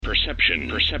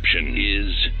Perception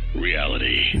is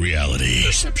reality.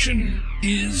 Perception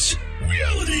is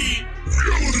reality.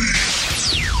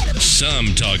 Some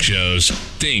talk shows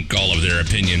think all of their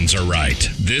opinions are right.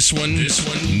 This one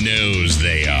knows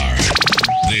they are.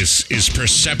 This is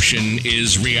Perception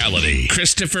is Reality.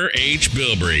 Christopher H.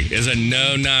 Bilbrey is a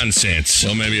no-nonsense,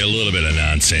 well, maybe a little bit of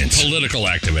nonsense, political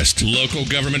activist, local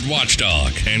government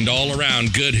watchdog, and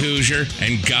all-around good Hoosier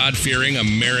and God-fearing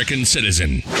American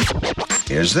citizen.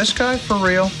 Is this guy for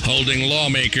real? Holding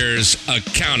lawmakers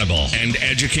accountable and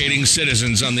educating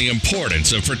citizens on the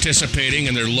importance of participating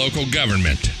in their local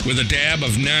government with a dab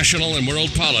of national and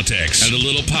world politics and a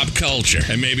little pop culture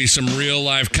and maybe some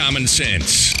real-life common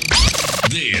sense.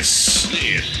 This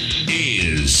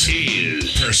is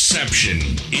Perception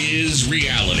is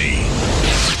Reality.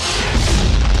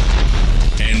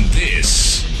 And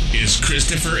this is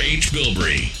Christopher H.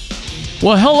 Bilbrey.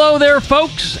 Well, hello there,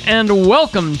 folks, and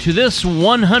welcome to this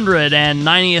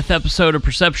 190th episode of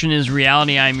Perception is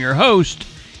Reality. I'm your host,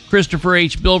 Christopher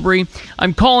H. Bilbrey.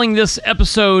 I'm calling this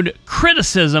episode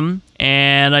Criticism,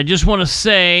 and I just want to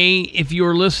say, if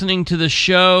you're listening to the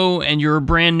show and you're a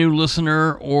brand new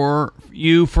listener, or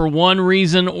you, for one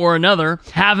reason or another,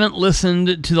 haven't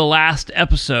listened to the last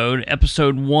episode,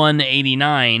 episode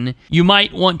 189, you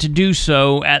might want to do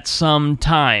so at some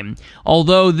time.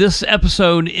 Although this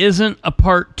episode isn't a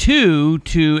part 2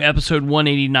 to episode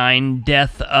 189,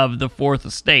 Death of the Fourth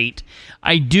Estate,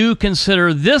 I do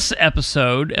consider this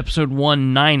episode, episode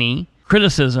 190,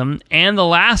 Criticism, and the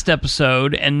last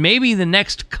episode, and maybe the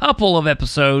next couple of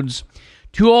episodes,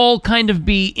 to all kind of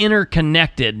be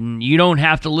interconnected. And you don't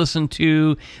have to listen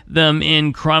to them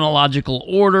in chronological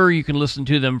order. You can listen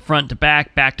to them front to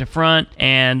back to front,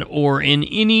 and or in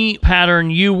any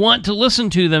pattern you want to listen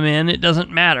to them in. It doesn't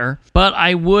matter. But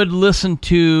I would listen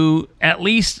to at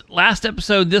least last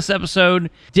episode, this episode,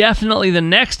 definitely the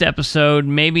next episode,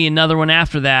 maybe another one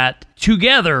after that,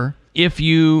 together if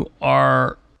you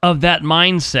are of that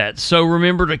mindset. So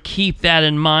remember to keep that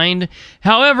in mind.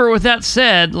 However, with that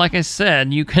said, like I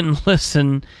said, you can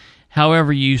listen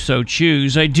however you so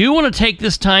choose. I do want to take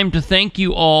this time to thank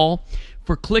you all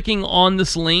for clicking on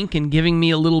this link and giving me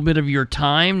a little bit of your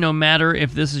time, no matter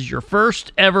if this is your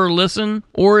first ever listen,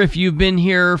 or if you've been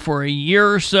here for a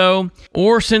year or so,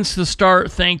 or since the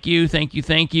start. Thank you.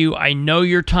 I know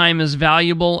your time is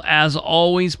valuable. As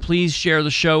always, please share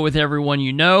the show with everyone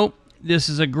you know. This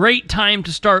is a great time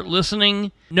to start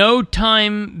listening. No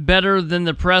time better than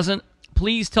the present.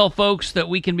 Please tell folks that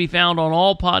we can be found on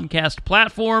all podcast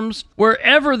platforms,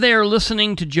 wherever they are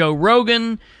listening to Joe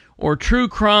Rogan, or true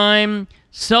crime,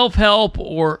 self-help,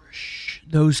 or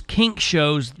those kink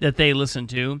shows that they listen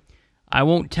to. I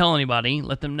won't tell anybody.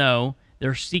 Let them know.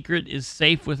 Their secret is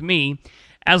safe with me,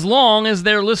 as long as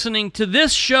they're listening to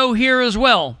this show here as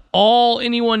well. All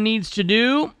anyone needs to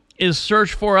do is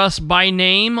search for us by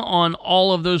name on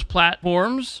all of those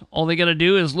platforms. All they got to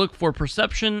do is look for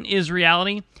Perception is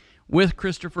Reality with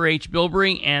Christopher H.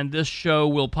 Bilbrey, and this show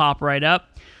will pop right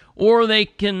up. Or they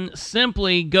can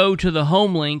simply go to the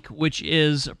home link, which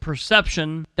is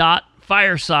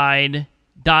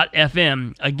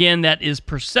perception.fireside.fm. Again, that is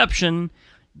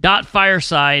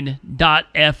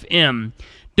perception.fireside.fm.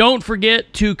 Don't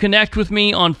forget to connect with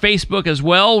me on Facebook as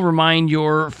well. Remind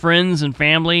your friends and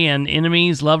family and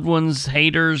enemies, loved ones,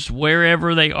 haters,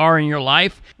 wherever they are in your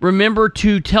life. Remember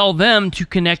to tell them to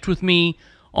connect with me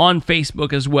on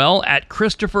Facebook as well at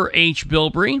Christopher H.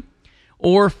 Bilbrey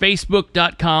or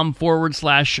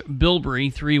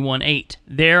facebook.com/Bilbrey318.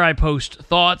 There I post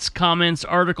thoughts, comments,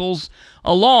 articles,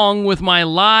 along with my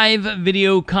live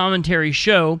video commentary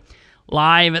show,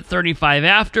 Live at 35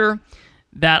 After,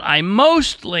 that I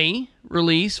mostly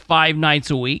release 5 nights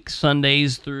a week,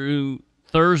 Sundays through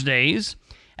Thursdays,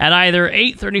 at either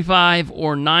 8:35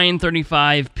 or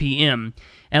 9:35 p.m.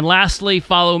 And lastly,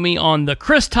 follow me on the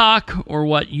Chris Talk, or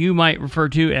what you might refer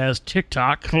to as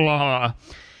TikTok, at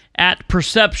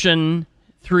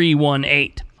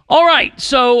Perception318. All right,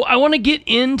 so I want to get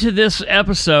into this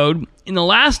episode. In the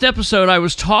last episode, I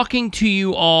was talking to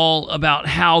you all about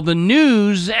how the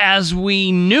news as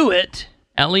we knew it,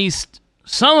 at least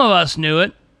some of us knew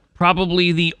it,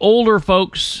 probably the older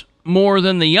folks more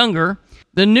than the younger.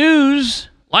 The news,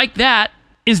 like that,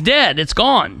 is dead. It's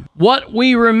gone. What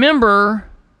we remember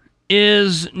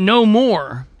is no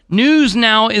more. News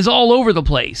now is all over the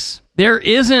place. There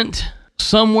isn't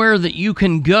somewhere that you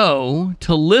can go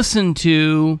to listen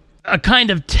to a kind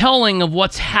of telling of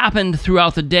what's happened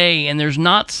throughout the day, and there's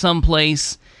not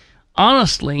someplace,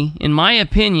 honestly, in my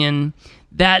opinion,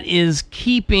 that is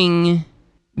keeping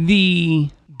the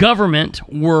government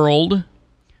world,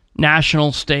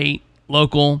 national, state,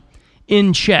 local,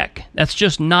 in check. That's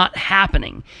just not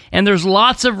happening. And there's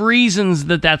lots of reasons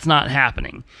that that's not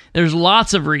happening. There's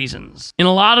lots of reasons. In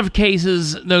a lot of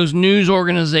cases, those news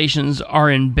organizations are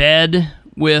in bed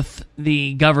with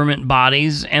the government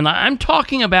bodies. And I'm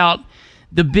talking about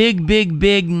the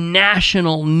big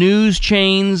national news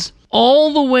chains,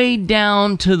 all the way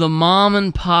down to the mom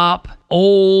and pop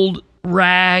old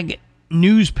rag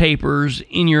newspapers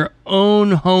in your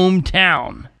own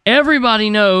hometown. Everybody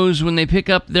knows when they pick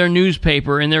up their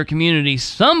newspaper in their community,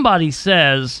 somebody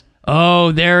says,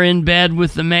 oh, they're in bed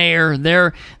with the mayor.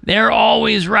 They're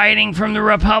always writing from the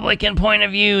Republican point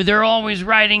of view. They're always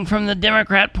writing from the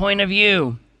Democrat point of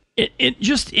view. It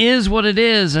just is what it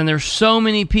is, and there's so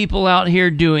many people out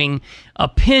here doing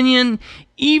opinion.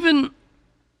 Even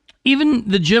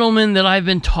the gentleman that I've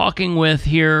been talking with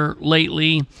here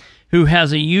lately, who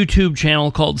has a YouTube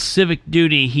channel called Civic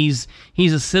Duty. He's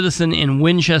a citizen in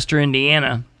Winchester,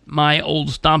 Indiana, my old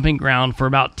stomping ground for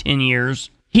about 10 years.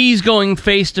 He's going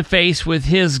face to face with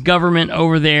his government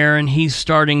over there, and he's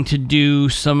starting to do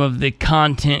some of the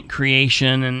content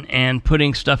creation and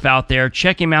putting stuff out there.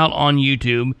 Check him out on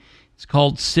YouTube. It's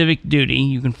called Civic Duty.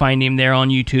 You can find him there on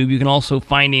YouTube. You can also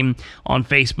find him on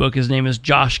Facebook. His name is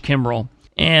Josh Kimbrell.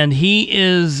 And he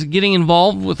is getting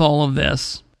involved with all of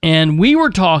this. And we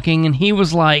were talking, and he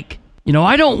was like,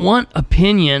 I don't want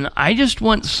opinion. I just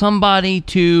want somebody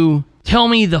to tell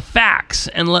me the facts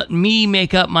and let me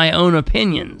make up my own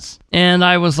opinions. And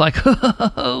I was like,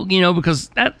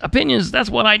 because that's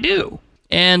what I do.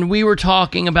 And we were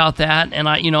talking about that, and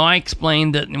I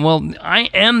explained that, I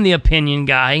am the opinion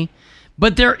guy,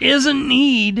 but there is a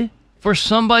need for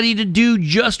somebody to do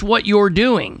just what you're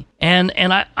doing. And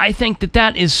I think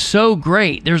that is so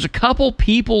great. There's a couple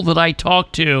people that I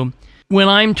talk to when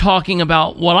I'm talking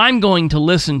about what I'm going to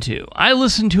listen to. I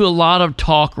listen to a lot of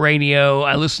talk radio.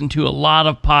 I listen to a lot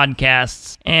of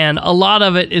podcasts, and a lot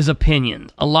of it is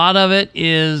opinion. A lot of it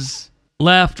is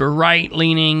left or right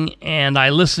leaning, and I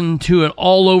listen to it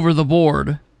all over the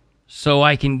board so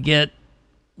I can get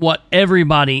what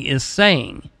everybody is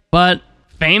saying. But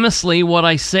famously, what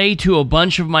I say to a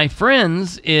bunch of my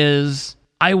friends is,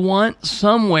 I want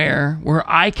somewhere where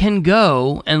I can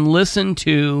go and listen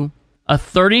to a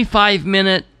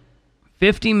 35-minute,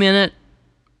 50-minute,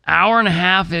 hour and a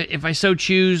half, if I so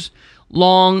choose,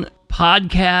 long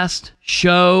podcast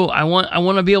show. I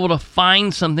want to be able to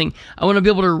find something. I want to be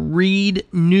able to read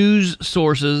news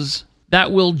sources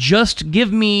that will just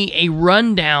give me a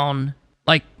rundown,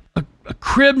 like a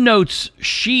Crib Notes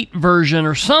sheet version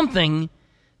or something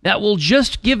that will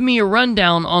just give me a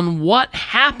rundown on what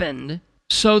happened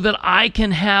so that I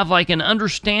can have like an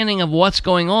understanding of what's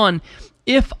going on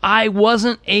if I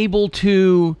wasn't able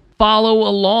to follow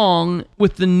along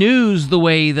with the news the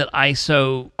way that I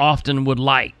so often would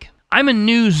like. I'm a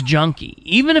news junkie,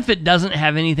 even if it doesn't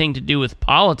have anything to do with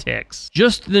politics,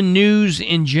 just the news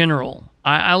in general.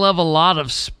 I love a lot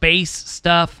of space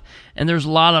stuff, and there's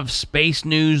a lot of space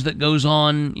news that goes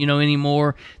on,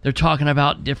 anymore. They're talking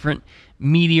about different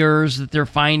meteors that they're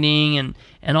finding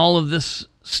and all of this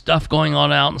stuff going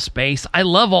on out in space. I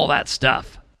love all that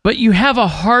stuff. But you have a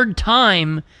hard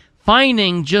time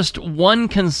finding just one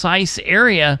concise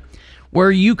area where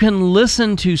you can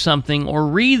listen to something or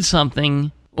read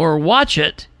something or watch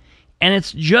it, and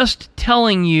it's just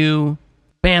telling you,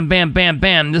 bam, bam, bam,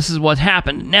 bam, this is what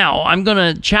happened. Now, I'm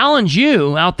going to challenge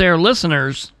you out there,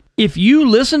 listeners. If you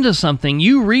listen to something,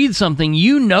 you read something,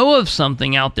 you know of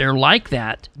something out there like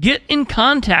that, get in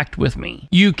contact with me.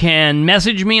 You can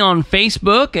message me on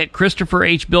Facebook at Christopher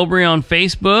H. Bilbrey on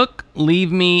Facebook.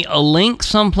 Leave me a link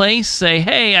someplace. Say,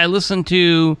 hey, I listened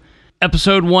to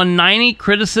episode 190,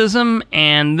 Criticism,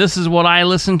 and this is what I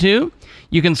listened to.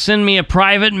 You can send me a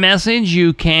private message.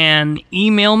 You can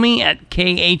email me at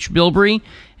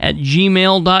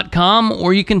khbilbrey@gmail.com,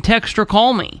 or you can text or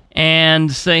call me and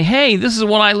say, hey, this is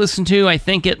what I listened to. I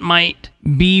think it might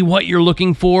be what you're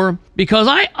looking for. Because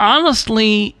I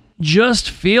honestly just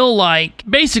feel like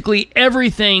basically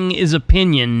everything is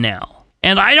opinion now.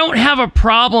 And I don't have a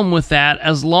problem with that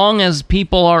as long as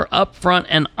people are upfront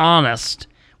and honest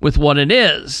with what it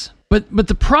is. But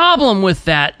the problem with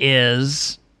that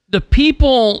is the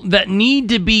people that need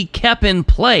to be kept in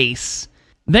place,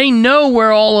 they know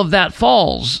where all of that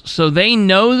falls. So they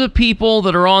know the people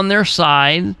that are on their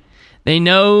side. They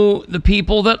know the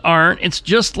people that aren't. It's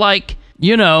just like,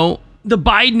 the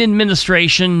Biden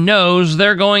administration knows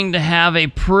they're going to have a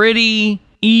pretty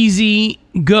easy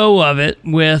go of it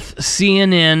with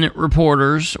CNN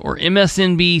reporters or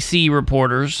MSNBC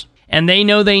reporters. And they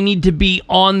know they need to be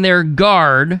on their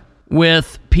guard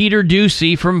with Peter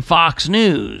Doocy from Fox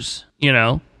News,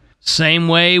 Same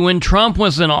way when Trump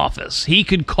was in office. He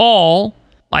could call,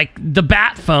 like, the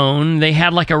bat phone. They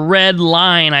had like a red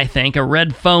line, I think, a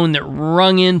red phone that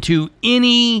rung into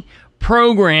any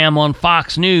program on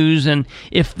Fox News, and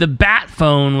if the bat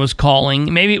phone was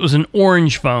calling, maybe it was an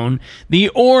orange phone, the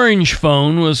orange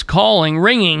phone was calling,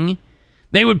 ringing,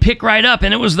 they would pick right up,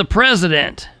 and it was the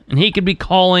president, and he could be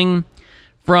calling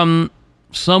from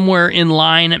somewhere in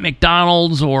line at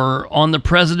McDonald's or on the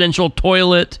presidential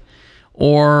toilet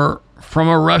or from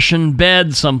a Russian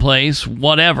bed someplace,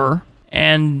 whatever,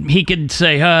 and he could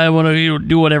say, I want to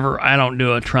do whatever. I don't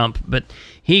do a Trump, but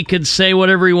he could say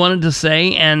whatever he wanted to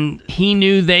say, and he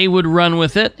knew they would run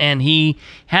with it, and he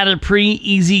had a pretty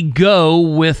easy go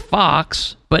with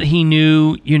Fox, but he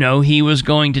knew, he was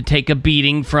going to take a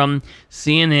beating from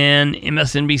CNN,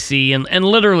 MSNBC, and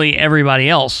literally everybody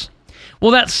else.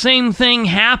 Well, that same thing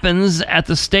happens at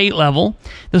the state level.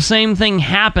 The same thing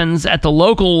happens at the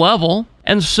local level.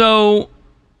 And so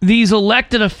these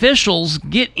elected officials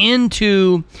get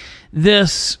into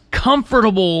this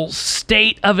comfortable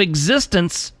state of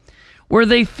existence where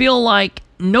they feel like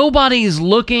nobody's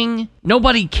looking,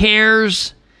 nobody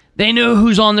cares, they know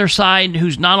who's on their side,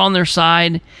 who's not on their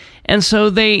side, and so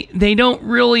they don't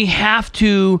really have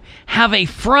to have a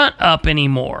front up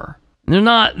anymore. They're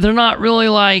not really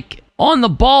like on the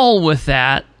ball with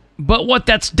that, but what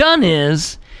that's done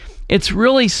is it's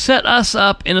really set us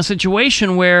up in a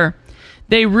situation where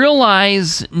they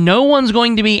realize no one's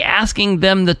going to be asking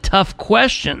them the tough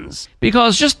questions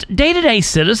because just day-to-day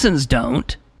citizens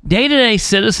don't. Day-to-day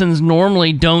citizens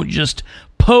normally don't just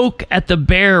poke at the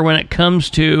bear when it comes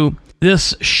to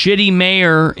this shitty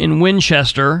mayor in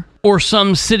Winchester or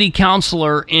some city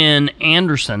councilor in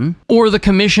Anderson or the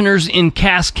commissioners in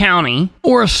Cass County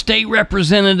or a state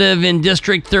representative in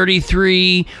District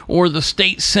 33 or the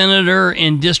state senator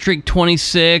in District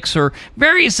 26 or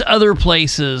various other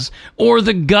places or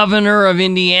the governor of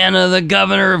Indiana, the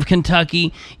governor of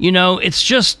Kentucky.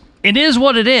 It is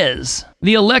what it is.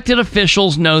 The elected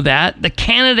officials know that. The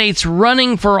candidates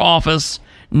running for office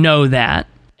know that.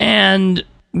 And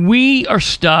we are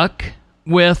stuck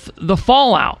with the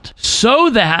fallout so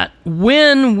that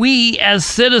when we as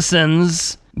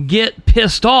citizens get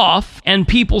pissed off and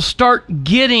people start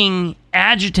getting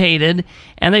agitated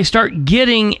and they start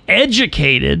getting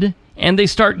educated and they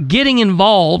start getting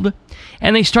involved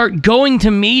and they start going to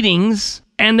meetings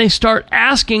and they start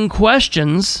asking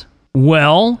questions,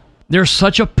 well, there's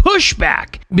such a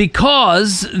pushback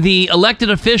because the elected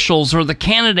officials or the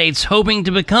candidates hoping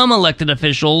to become elected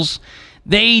officials,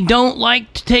 they don't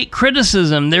like to take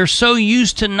criticism. They're so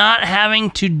used to not having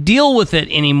to deal with it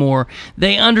anymore.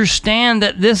 They understand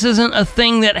that this isn't a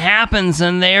thing that happens,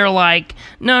 and they're like,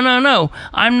 no,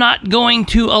 I'm not going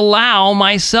to allow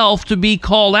myself to be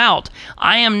called out.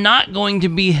 I am not going to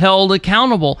be held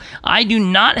accountable. I do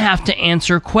not have to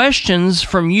answer questions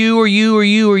from you or you or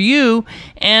you or you,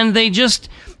 and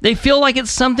they feel like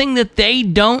it's something that they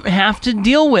don't have to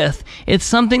deal with. It's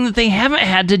something that they haven't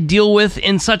had to deal with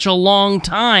in such a long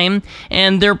time,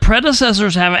 and their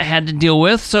predecessors haven't had to deal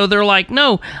with, so they're like,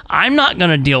 no, I'm not going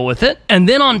to deal with it. And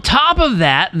then on top of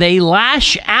that, they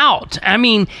lash out. I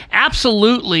mean,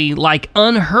 absolutely, like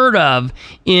unheard of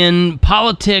in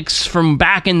politics from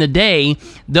back in the day.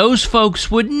 Those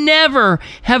folks would never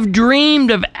have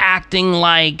dreamed of acting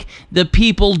like the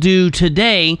people do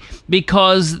today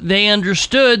because they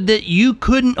understood that you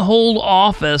couldn't hold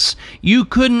office, you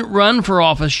couldn't run for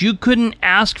office, you couldn't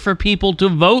ask for people to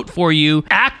vote for you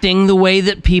acting the way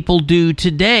that people do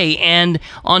today. And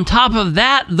on top of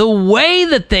that, the way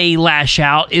that they lash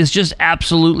out is just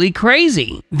absolutely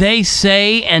crazy. They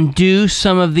say and do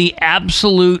some of the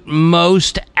absolute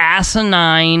most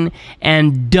asinine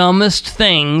and dumbest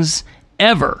things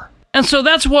ever. And so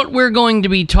that's what we're going to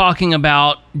be talking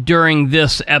about during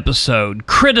this episode.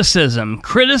 Criticism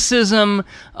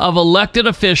of elected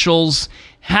officials,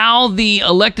 how the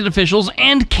elected officials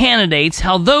and candidates,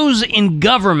 how those in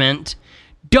government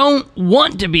don't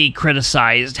want to be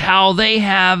criticized, how they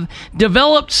have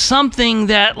developed something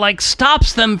that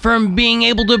stops them from being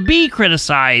able to be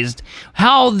criticized,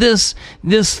 how this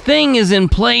thing is in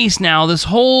place now, this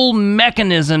whole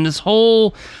mechanism, this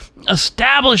whole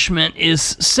establishment is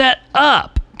set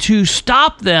up to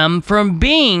stop them from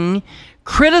being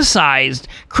criticized.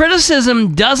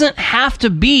 Criticism doesn't have to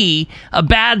be a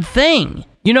bad thing.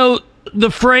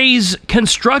 The phrase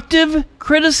constructive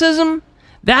criticism,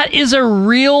 that is a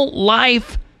real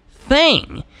life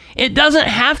thing. It doesn't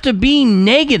have to be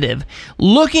negative.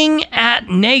 Looking at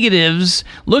negatives,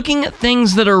 looking at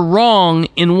things that are wrong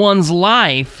in one's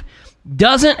life,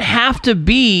 doesn't have to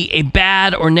be a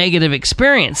bad or negative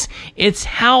experience. It's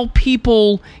how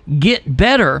people get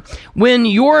better. When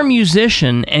you're a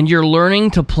musician and you're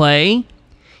learning to play,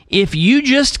 if you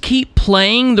just keep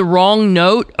playing the wrong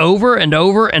note over and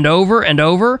over and over and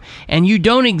over, and you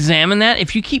don't examine that,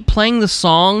 if you keep playing the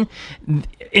song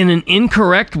in an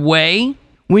incorrect way,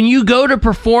 when you go to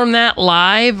perform that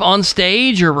live on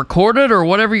stage or record it or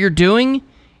whatever you're doing,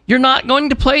 you're not going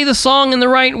to play the song in the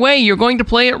right way. You're going to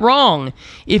play it wrong.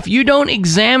 If you don't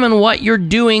examine what you're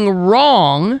doing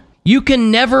wrong, you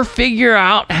can never figure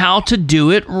out how to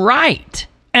do it right.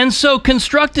 And so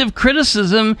constructive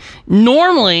criticism,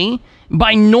 normally,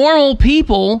 by normal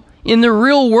people in the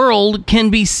real world, can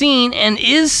be seen and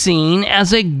is seen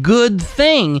as a good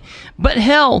thing. But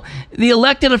hell, the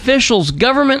elected officials,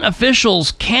 government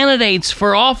officials, candidates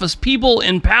for office, people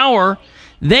in power,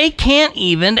 they can't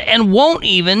even and won't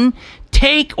even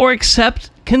take or accept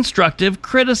constructive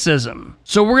criticism.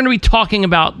 So we're going to be talking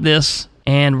about this,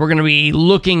 and we're going to be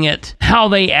looking at how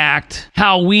they act,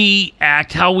 how we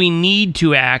need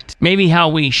to act, maybe how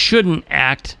we shouldn't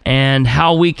act, and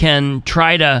how we can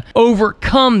try to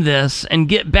overcome this and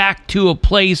get back to a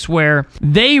place where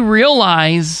they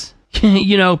realize,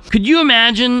 you know, could you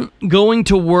imagine going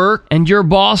to work and your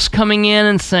boss coming in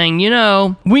and saying, you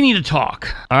know, we need to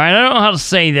talk. All right, I don't know how to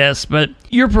say this, but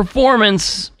your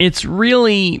performance, it's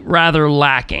really rather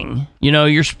lacking. You know,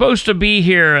 you're supposed to be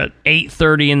here at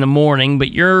 8:30 in the morning,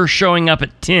 but you're showing up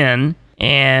at 10.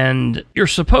 And you're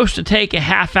supposed to take a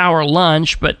half-hour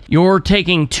lunch, but you're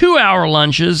taking 2-hour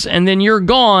lunches, and then you're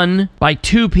gone by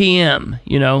 2 p.m.,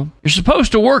 you know? You're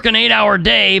supposed to work an 8-hour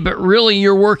day, but really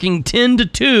you're working 10 to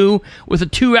 2 with a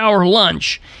 2-hour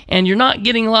lunch, and you're not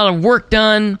getting a lot of work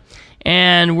done,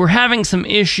 and we're having some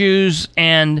issues,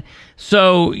 and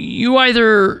so you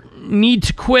either need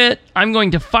to quit, I'm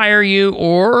going to fire you,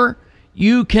 or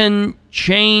you can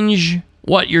change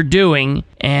what you're doing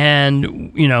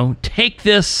and, you know, take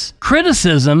this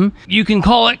criticism. You can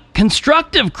call it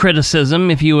constructive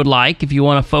criticism if you would like, if you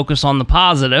want to focus on the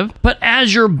positive. But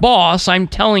as your boss, I'm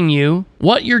telling you,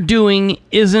 what you're doing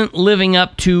isn't living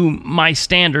up to my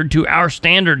standard, to our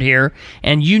standard here,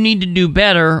 and you need to do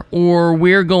better, or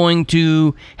we're going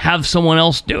to have someone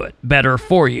else do it better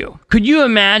for you. Could you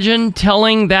imagine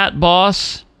telling that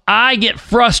boss, I get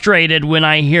frustrated when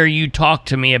I hear you talk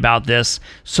to me about this,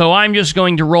 so I'm just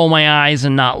going to roll my eyes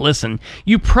and not listen?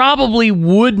 You probably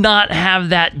would not have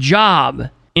that job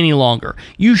any longer.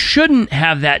 You shouldn't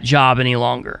have that job any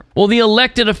longer. Well, the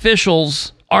elected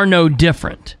officials are no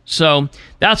different. So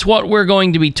that's what we're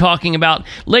going to be talking about.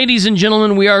 Ladies and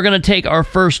gentlemen, we are going to take our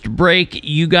first break.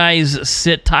 You guys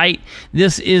sit tight.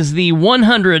 This is the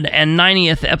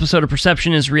 190th episode of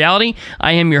Perception is Reality.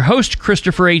 I am your host,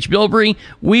 Christopher H. Bilbrey.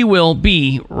 We will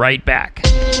be right back.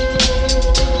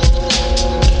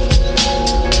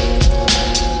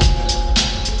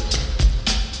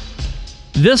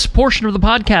 This portion of the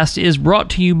podcast is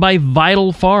brought to you by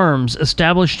Vital Farms,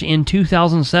 established in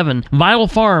 2007. Vital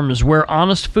Farms, where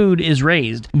honest food is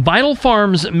raised. Vital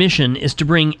Farms' mission is to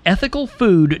bring ethical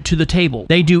food to the table.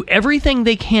 They do everything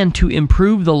they can to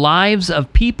improve the lives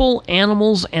of people,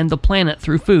 animals, and the planet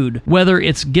through food. Whether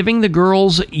it's giving the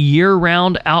girls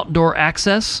year-round outdoor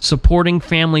access, supporting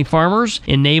family farmers,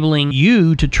 enabling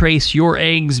you to trace your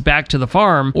eggs back to the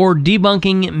farm, or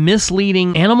debunking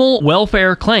misleading animal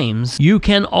welfare claims, you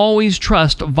can always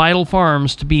trust Vital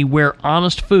Farms to be where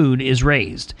honest food is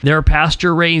raised. Their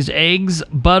pasture-raised eggs,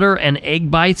 butter, and egg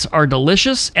bites are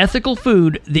delicious, ethical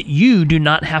food that you do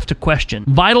not have to question.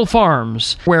 Vital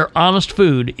Farms, where honest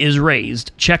food is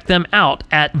raised. Check them out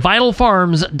at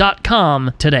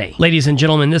vitalfarms.com today. Ladies and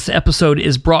gentlemen, this episode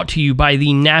is brought to you by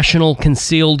the National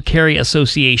Concealed Carry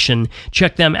Association.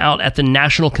 Check them out at the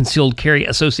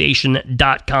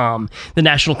nationalconcealedcarryassociation.com. The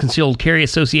National Concealed Carry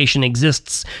Association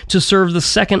exists to serve the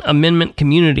Second Amendment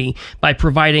community by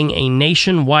providing a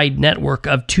nationwide network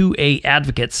of 2A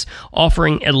advocates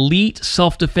offering elite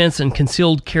self-defense and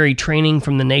concealed carry training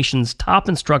from the nation's top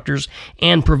instructors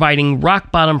and providing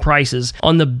rock-bottom prices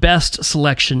on the best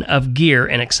selection of gear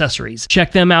and accessories.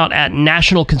 Check them out at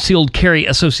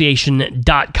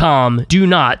nationalconcealedcarryassociation.com. Do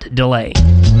not delay.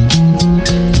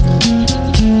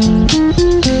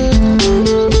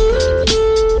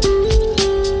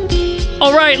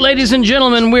 All right, ladies and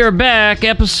gentlemen, we're back.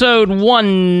 Episode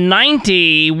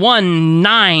 190,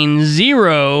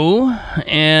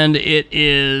 and it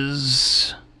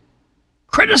is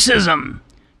criticism.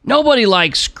 Nobody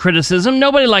likes criticism.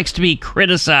 Nobody likes to be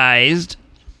criticized.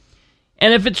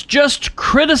 And if it's just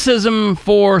criticism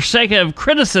for sake of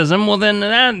criticism, well, then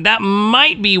that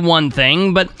might be one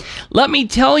thing. But let me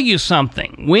tell you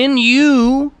something. When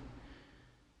you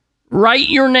write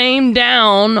your name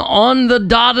down on the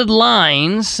dotted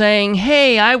line saying,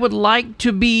 hey, I would like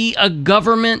to be a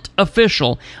government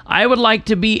official. I would like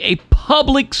to be a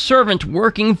public servant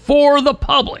working for the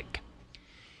public.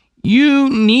 You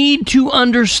need to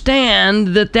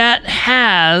understand that that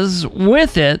has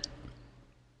with it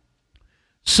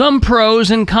some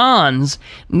pros and cons.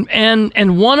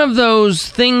 And one of those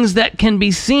things that can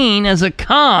be seen as a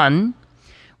con,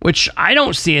 which I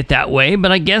don't see it that way,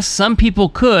 but I guess some people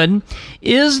could,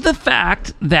 is the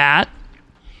fact that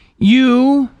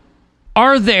you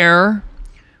are there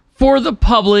for the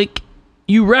public,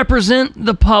 you represent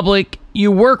the public,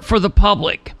 you work for the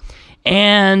public,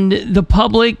 and the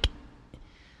public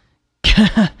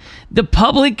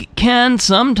can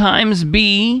sometimes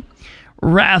be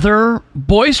rather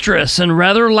boisterous and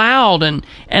rather loud and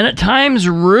at times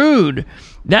rude.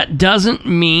 That doesn't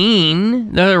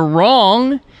mean they're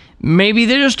wrong. Maybe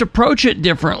they just approach it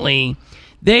differently.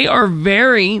 We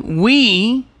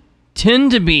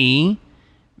tend to be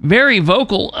very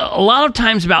vocal a lot of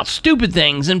times about stupid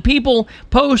things, and people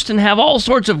post and have all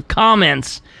sorts of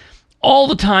comments all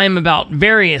the time about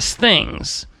various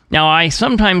things. Now, I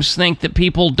sometimes think that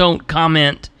people don't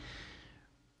comment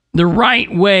the right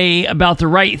way about the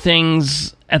right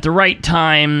things at the right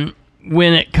time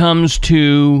when it comes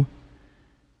to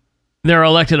their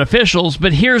elected officials.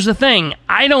 But here's the thing.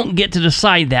 I don't get to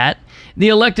decide that. The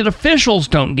elected officials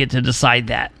don't get to decide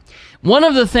that. One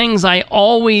of the things I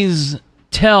always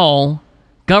tell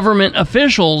government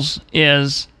officials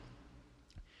is,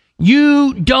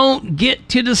 you don't get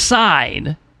to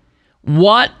decide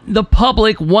what the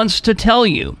public wants to tell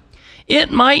you. It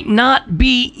might not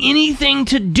be anything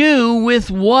to do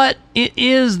with what it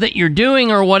is that you're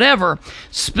doing or whatever,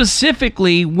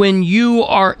 specifically when you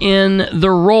are in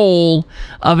the role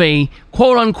of a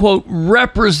quote-unquote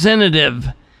representative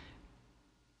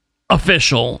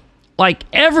official. Like,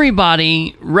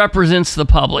 everybody represents the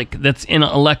public that's in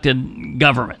elected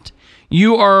government.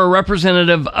 You are a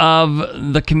representative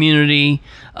of the community,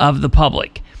 of the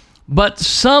public. But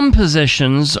some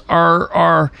positions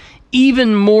are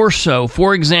even more so.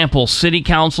 For example, city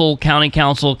council, county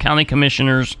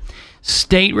commissioners,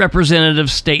 state representative,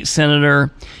 state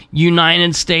senator,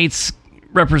 United States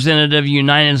representative,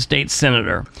 United States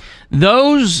senator.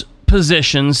 Those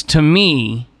positions, to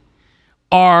me,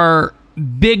 are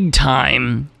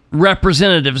big-time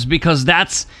representatives, because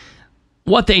that's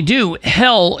what they do.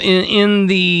 Hell,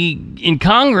 in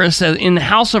Congress, in the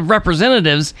House of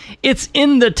Representatives, it's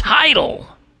in the title.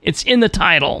 It's in the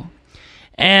title.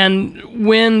 And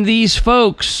when these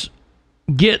folks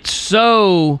get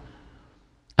so,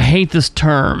 I hate this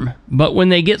term, but when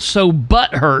they get so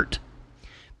butthurt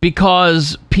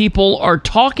because people are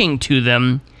talking to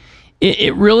them,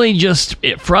 it really just,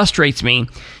 it frustrates me.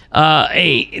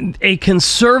 A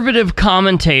conservative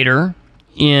commentator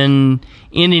in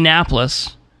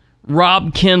Indianapolis,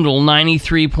 Rob Kendall,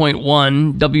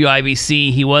 93.1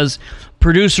 WIBC, he was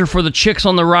producer for the Chicks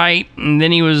on the Right, and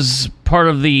then he was part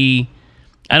of the,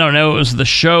 I don't know, it was the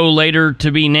show later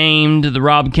to be named, the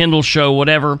Rob Kendall Show,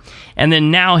 whatever. And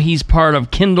then now he's part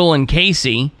of Kendall and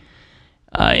Casey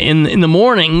in the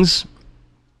mornings.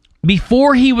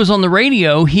 Before he was on the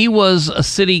radio, he was a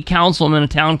city councilman, a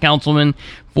town councilman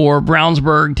for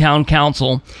Brownsburg Town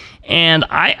Council. And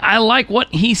I like what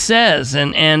he says,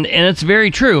 and it's very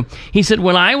true. He said,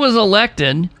 when I was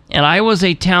elected and I was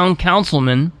a town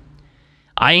councilman,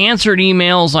 I answered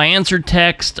emails, I answered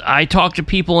text, I talked to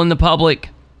people in the public,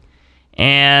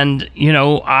 and,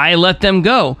 I let them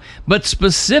go. But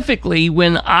specifically,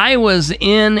 when I was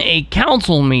in a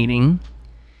council meeting,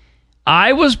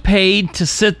 I was paid to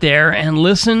sit there and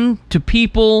listen to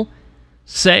people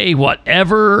say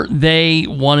whatever they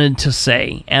wanted to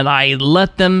say, and I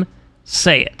let them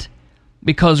say it,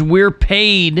 because we're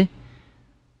paid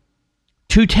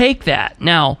to take that.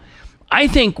 Now, I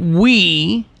think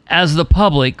we, as the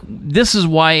public, this is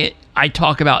why I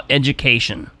talk about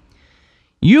education.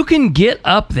 You can get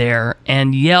up there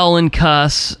and yell and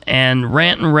cuss and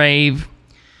rant and rave.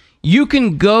 You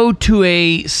can go to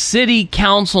a city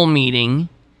council meeting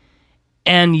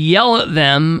and yell at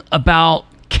them about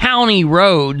county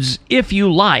roads if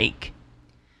you like.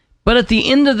 But at the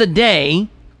end of the day,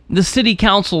 the city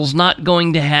council's not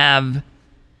going to have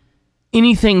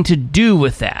anything to do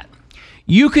with that.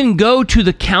 You can go to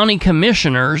the county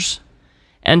commissioners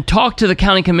and talk to the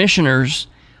county commissioners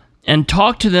and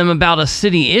talk to them about a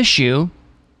city issue,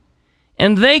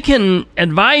 and they can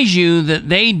advise you that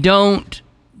they don't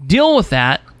deal with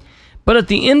that. But at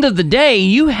the end of the day,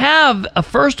 you have a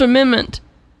First Amendment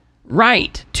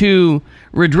right to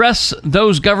redress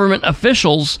those government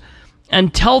officials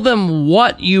and tell them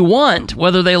what you want,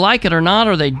 whether they like it or not,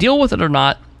 or they deal with it or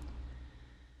not.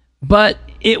 But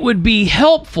it would be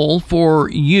helpful for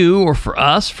you or for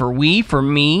us, for we, for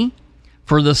me,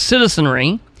 for the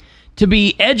citizenry, to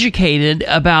be educated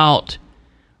about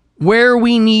where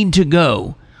we need to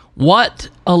go, what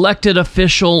elected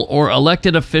official or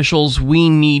elected officials we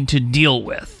need to deal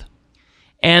with.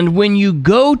 And when you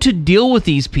go to deal with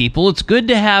these people, it's good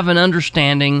to have an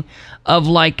understanding of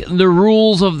like the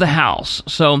rules of the house.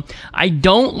 So I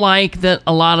don't like that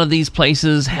a lot of these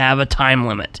places have a time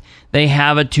limit. They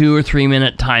have a 2 or 3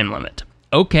 minute time limit.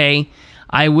 Okay,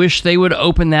 I wish they would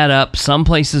open that up. Some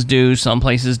places do, some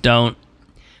places don't.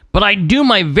 But I do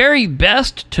my very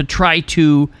best to try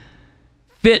to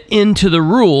fit into the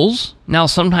rules. Now,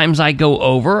 sometimes I go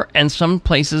over, and some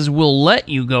places will let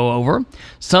you go over.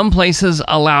 Some places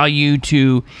allow you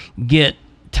to get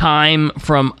time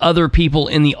from other people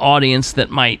in the audience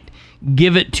that might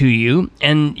give it to you,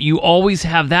 and you always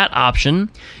have that option.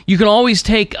 You can always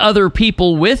take other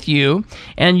people with you,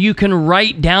 and you can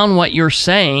write down what you're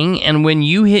saying, and when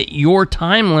you hit your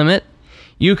time limit,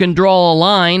 you can draw a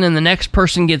line, and the next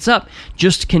person gets up,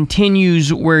 just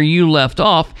continues where you left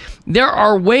off. There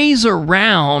are ways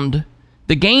around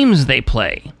the games they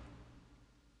play.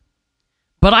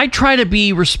 But I try to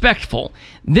be respectful.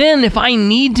 Then if I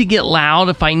need to get loud,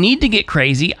 if I need to get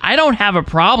crazy, I don't have a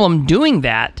problem doing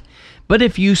that. But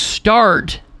if you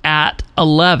start at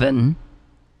 11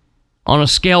 on a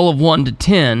scale of 1 to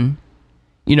 10,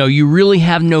 you really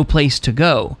have no place to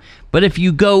go. But if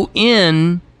you go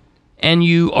in and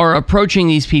you are approaching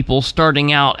these people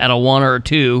starting out at a 1 or a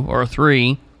 2 or a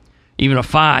 3, even a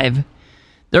 5,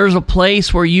 there's a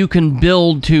place where you can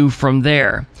build to from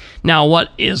there. Now,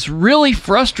 what is really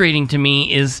frustrating to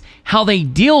me is how they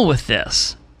deal with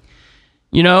this.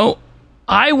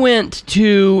 I went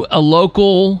to a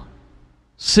local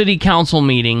city council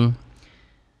meeting.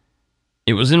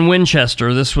 It was in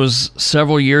Winchester. This was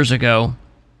several years ago.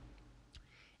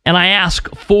 And I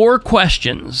asked 4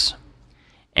 questions.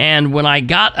 And when I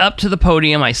got up to the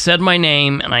podium, I said my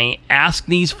name, and I asked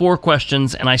these 4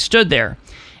 questions, and I stood there.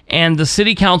 And the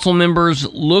city council members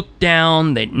looked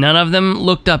down. None of them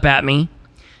looked up at me.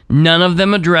 None of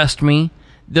them addressed me.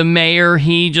 The mayor,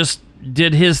 he just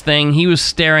did his thing. He was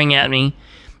staring at me.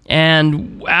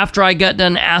 And after I got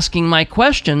done asking my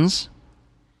questions,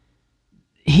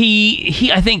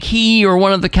 I think he or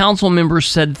one of the council members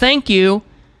said, "Thank you."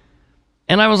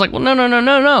 And I was like, well,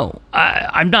 no.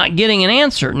 I'm not getting an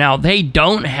answer. Now, they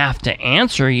don't have to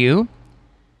answer you.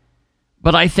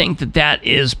 But I think that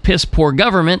is piss poor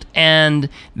government. And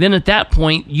then at that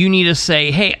point, you need to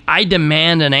say, hey, I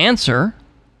demand an answer.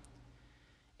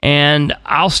 And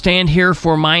I'll stand here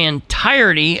for my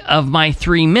entirety of my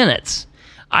 3 minutes.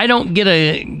 I don't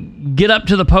get up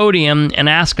to the podium and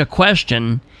ask a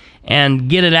question and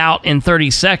get it out in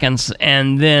 30 seconds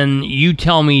and then you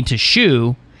tell me to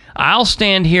shoo. I'll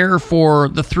stand here for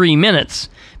the 3 minutes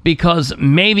because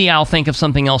maybe I'll think of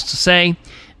something else to say.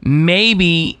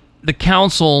 Maybe the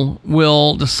council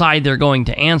will decide they're going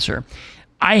to answer.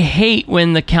 I hate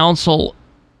when the council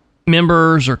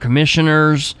members or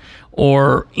commissioners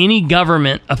or any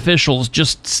government officials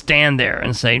just stand there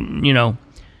and say,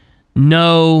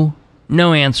 no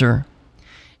answer.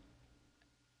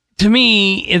 To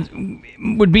me, it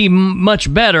would be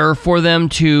much better for them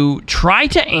to try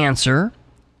to answer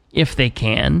if they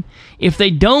can. If they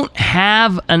don't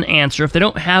have an answer, if they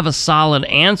don't have a solid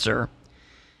answer,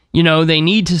 they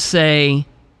need to say,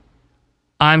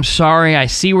 I'm sorry, I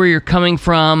see where you're coming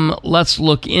from. Let's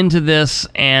look into this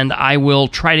and I will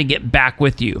try to get back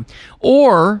with you.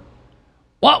 Or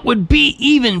what would be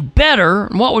even better,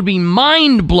 what would be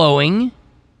mind-blowing,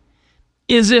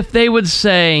 is if they would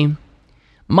say,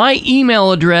 my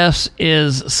email address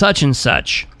is such and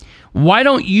such. Why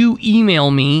don't you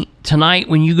email me tonight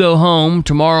when you go home,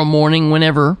 tomorrow morning,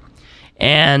 whenever,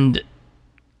 and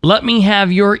let me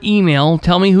have your email.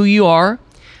 Tell me who you are.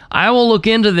 I will look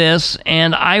into this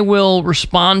and I will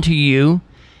respond to you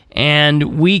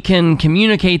and we can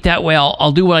communicate that way.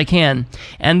 I'll do what I can.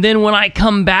 And then when I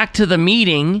come back to the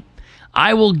meeting,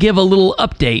 I will give a little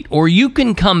update, or you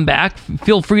can come back,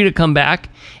 feel free to come back,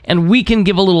 and we can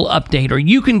give a little update, or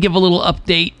you can give a little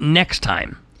update next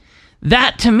time.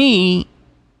 That, to me,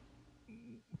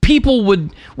 people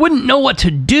wouldn't know what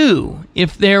to do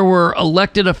if there were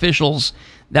elected officials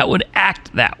that would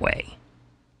act that way.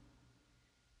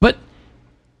 But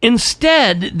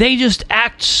instead, they just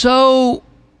act so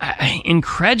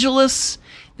incredulous.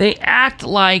 They act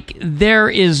like there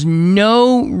is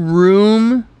no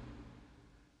room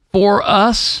for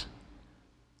us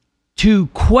to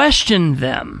question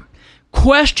them,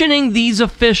 questioning these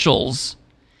officials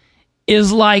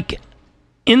is like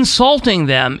insulting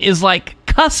them, is like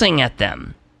cussing at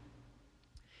them.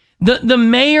 The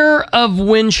mayor of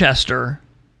Winchester,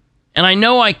 and I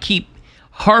know I keep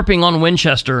harping on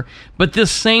Winchester, but this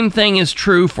same thing is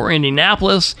true for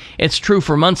Indianapolis. It's true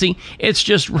for Muncie. It's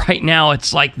just right now,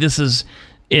 it's like this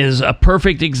is a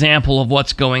perfect example of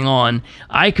what's going on.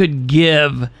 I could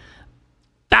give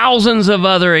thousands of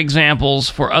other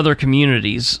examples for other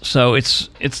communities. So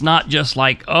it's not just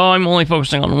like, oh, I'm only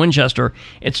focusing on Winchester.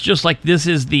 It's just like this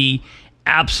is the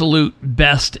absolute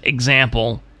best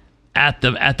example at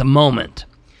the moment.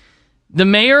 The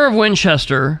mayor of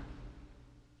Winchester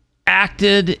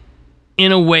acted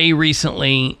in a way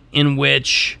recently in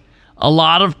which a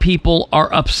lot of people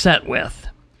are upset with.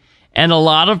 And a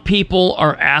lot of people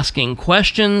are asking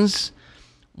questions.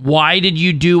 Why did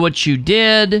you do what you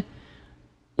did?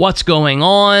 What's going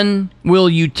on? Will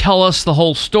you tell us the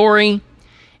whole story?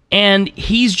 And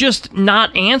he's just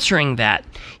not answering that.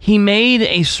 He made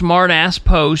a smart-ass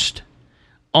post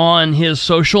on his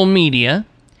social media,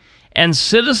 and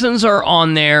citizens are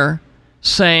on there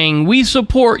saying, we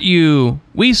support you,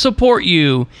 we support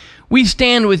you, we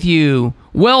stand with you,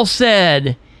 well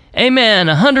said, amen,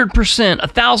 100%,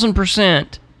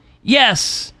 1,000%,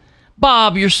 yes,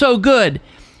 Bob, you're so good.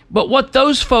 But what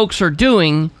those folks are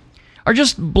doing are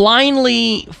just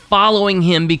blindly following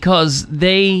him because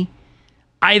they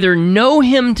either know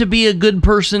him to be a good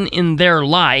person in their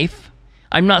life.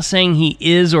 I'm not saying he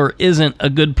is or isn't a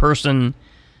good person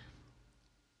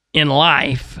in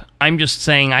life. I'm just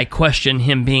saying I question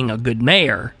him being a good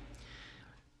mayor.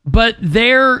 But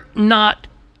they're not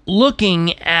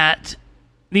looking at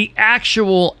the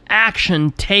actual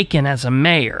action taken as a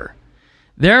mayor.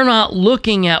 They're not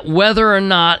looking at whether or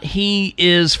not he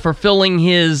is fulfilling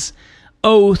his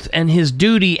oath and his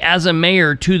duty as a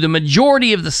mayor to the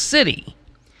majority of the city.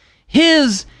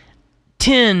 His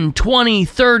 10, 20,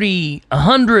 30,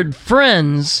 100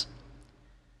 friends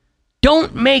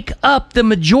don't make up the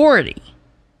majority.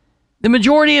 The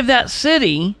majority of that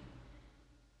city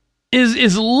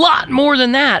is a lot more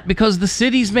than that because the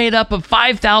city's made up of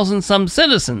 5,000 some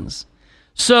citizens.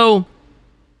 So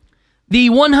the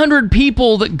 100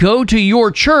 people that go to your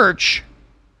church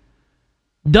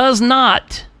does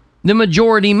not the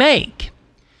majority make.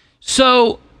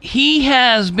 So he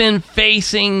has been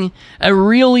facing a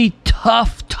really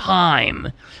tough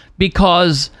time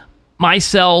because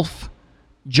myself,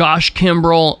 Josh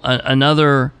Kimbrell,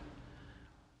 another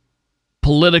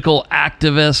political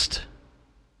activist,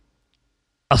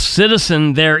 a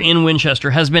citizen there in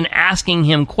Winchester, has been asking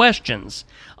him questions,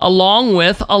 along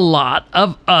with a lot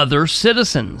of other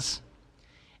citizens.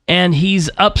 And he's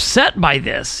upset by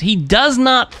this. He does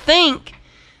not think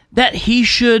that he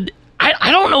should...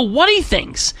 I don't know what he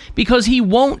thinks, because he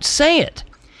won't say it.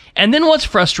 And then what's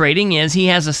frustrating is he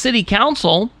has a city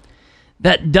council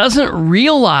that doesn't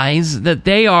realize that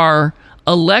they are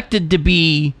elected to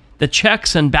be the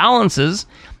checks and balances.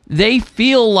 They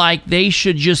feel like they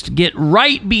should just get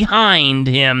right behind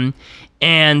him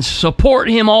and support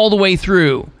him all the way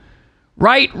through.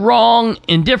 Right, wrong,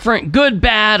 indifferent, good,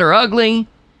 bad, or ugly,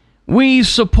 we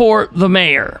support the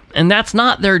mayor. And that's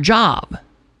not their job.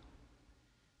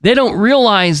 They don't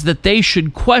realize that they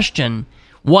should question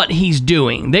what he's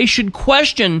doing. They should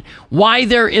question why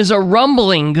there is a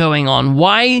rumbling going on,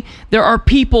 why there are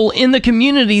people in the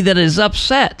community that is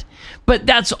upset. But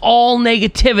that's all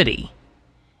negativity.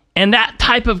 And that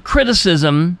type of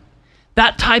criticism,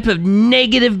 that type of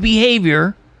negative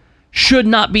behavior should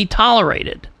not be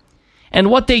tolerated. And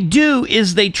what they do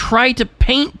is they try to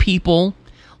paint people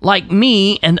like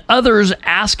me and others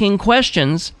asking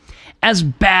questions as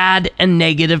bad and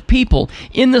negative people.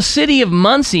 In the city of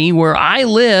Muncie, where I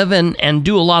live and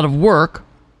do a lot of work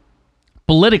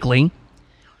politically,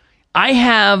 I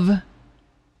have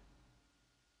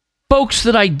folks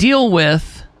that I deal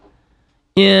with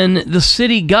in the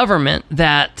city government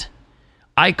that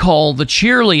I call the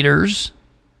cheerleaders,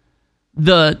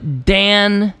 the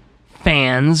Dan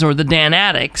fans, or the Dan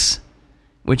addicts,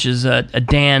 which is a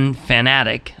Dan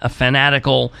fanatic, a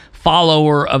fanatical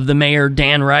follower of the mayor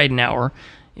Dan Ridenour,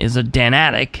 is a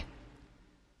Danatic,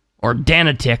 or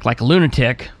Danatic, like a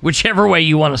lunatic, whichever way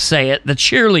you want to say it. The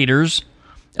cheerleaders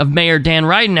of Mayor Dan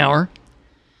Ridenour,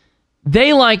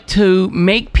 they like to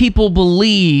make people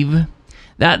believe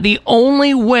that the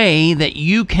only way that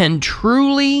you can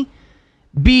truly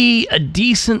be a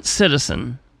decent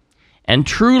citizen and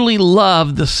truly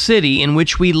love the city in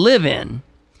which we live in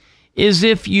is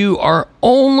if you are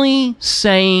only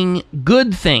saying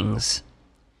good things.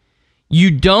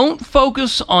 You don't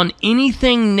focus on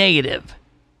anything negative.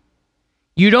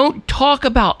 You don't talk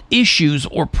about issues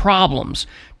or problems.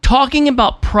 Talking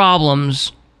about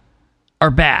problems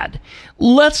are bad.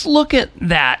 Let's look at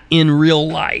that in real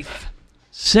life.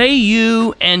 Say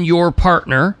you and your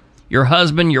partner, your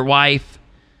husband, your wife,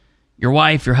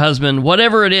 your husband,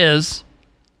 whatever it is,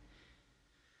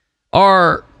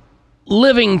 are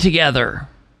living together.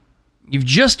 You've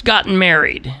just gotten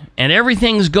married and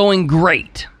everything's going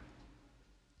great.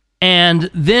 And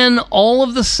then all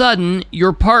of a sudden,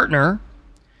 your partner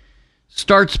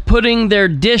starts putting their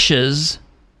dishes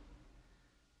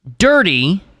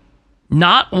dirty,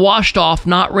 not washed off,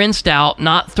 not rinsed out,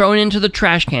 not thrown into the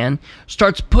trash can,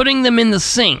 starts putting them in the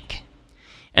sink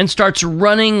and starts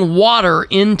running water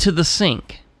into the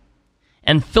sink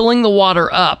and filling the water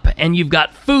up, and you've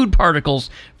got food particles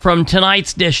from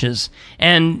tonight's dishes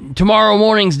and tomorrow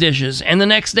morning's dishes and the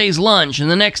next day's lunch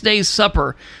and the next day's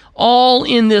supper, all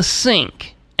in this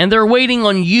sink, and they're waiting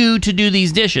on you to do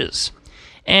these dishes.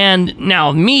 And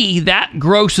now that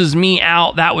grosses me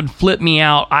out. That would flip me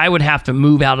out. I would have to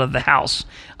move out of the house.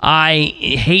 I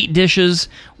hate dishes.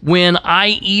 When I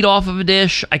eat off of a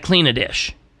dish, I clean a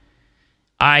dish.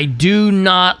 I do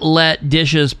not let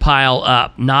dishes pile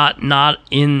up. Not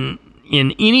in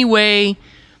any way,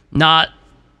 not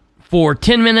for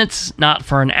 10 minutes, not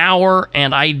for an hour,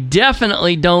 and I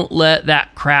definitely don't let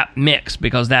that crap mix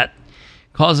because that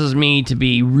causes me to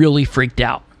be really freaked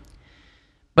out.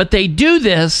 But they do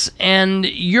this, and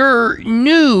you're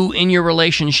new in your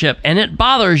relationship, and it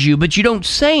bothers you, but you don't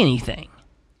say anything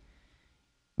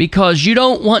because you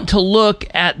don't want to look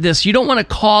at this. You don't want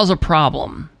to cause a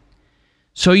problem.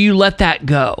 So you let that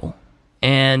go,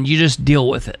 and you just deal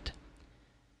with it.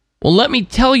 Well, let me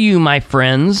tell you, my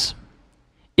friends,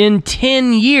 in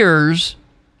 10 years,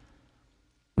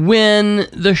 when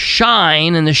the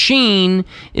shine and the sheen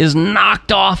is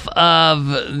knocked off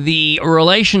of the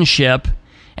relationship,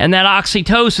 and that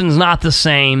oxytocin's not the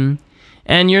same,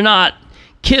 and you're not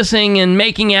kissing and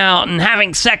making out and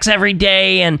having sex every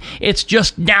day, and it's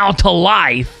just now to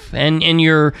life, and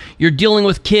you're dealing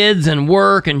with kids and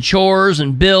work and chores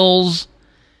and bills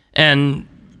and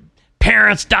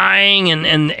parents dying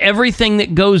and everything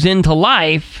that goes into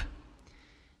life.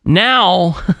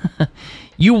 Now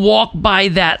you walk by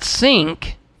that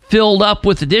sink filled up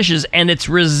with the dishes and it's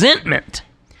resentment.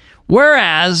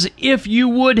 Whereas if you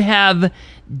would have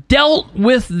dealt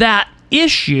with that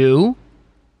issue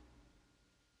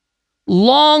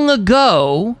long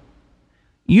ago,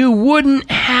 you wouldn't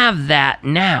have that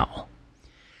now.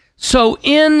 So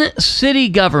in city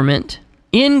government,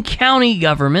 in county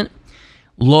government,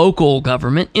 local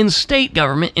government, in state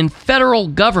government, in federal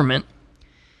government,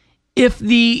 if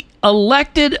the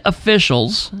elected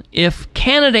officials, if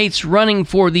candidates running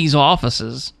for these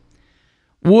offices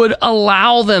would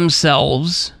allow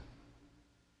themselves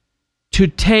to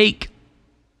take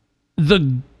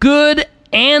the good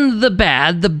and the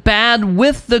bad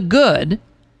with the good,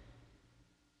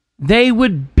 they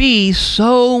would be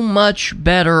so much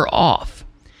better off.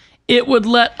 It would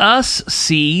let us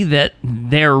see that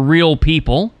they're real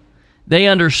people. They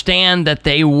understand that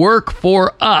they work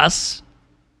for us.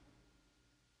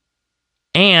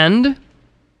 And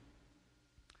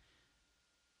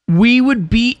we would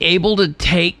be able to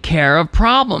take care of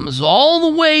problems. All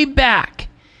the way back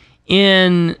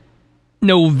in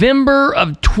November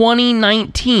of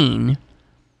 2019,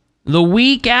 the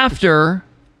week after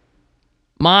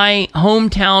my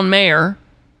hometown mayor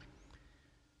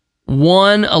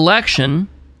won election,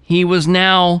 he was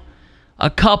now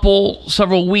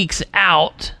several weeks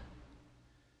out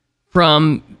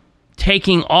from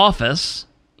taking office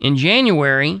in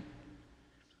January.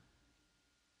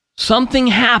 Something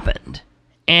happened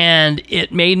and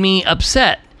it made me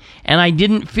upset, and I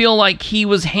didn't feel like he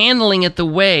was handling it the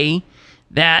way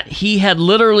that he had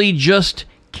literally just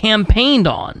campaigned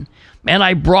on. And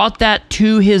I brought that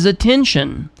to his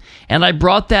attention, and I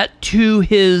brought that to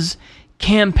his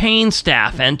campaign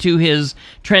staff and to his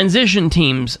transition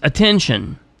team's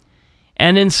attention.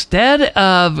 And instead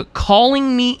of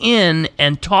calling me in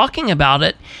and talking about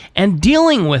it and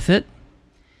dealing with it,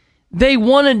 they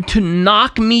wanted to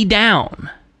knock me down.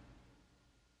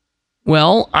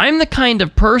 Well, I'm the kind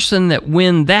of person that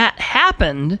when that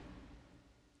happened,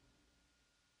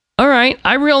 all right,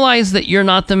 I realize that you're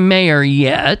not the mayor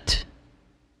yet,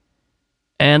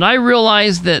 and I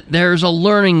realize that there's a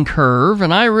learning curve,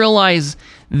 and I realize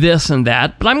this and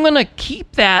that, but I'm going to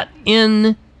keep that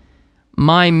in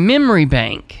my memory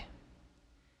bank.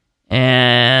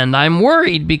 And I'm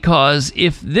worried because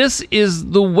if this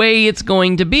is the way it's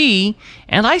going to be,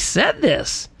 and I said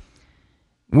this,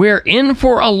 we're in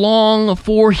for a long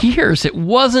 4 years. It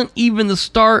wasn't even the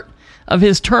start of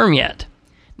his term yet.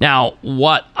 Now,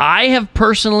 what I have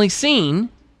personally seen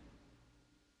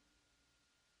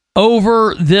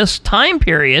over this time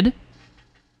period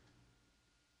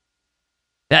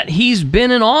that he's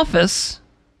been in office,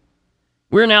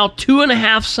 we're now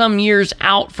 2.5 some years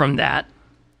out from that,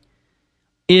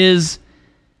 is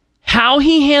how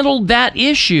he handled that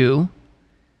issue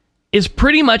is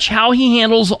pretty much how he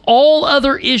handles all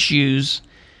other issues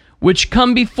which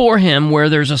come before him where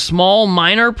there's a small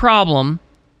minor problem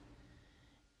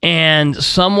and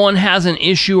someone has an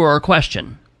issue or a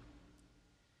question.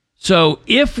 So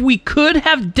if we could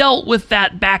have dealt with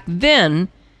that back then,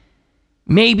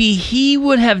 maybe he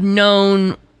would have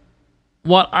known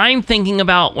what I'm thinking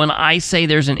about when I say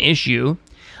there's an issue.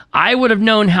 I would have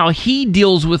known how he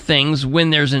deals with things when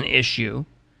there's an issue.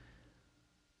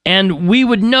 And we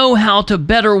would know how to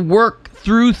better work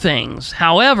through things.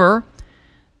 However,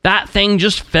 that thing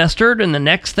just festered and the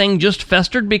next thing just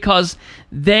festered because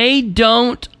they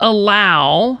don't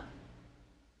allow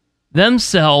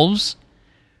themselves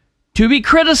to be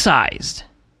criticized.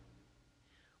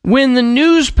 When the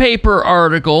newspaper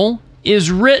article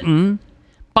is written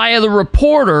by the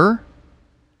reporter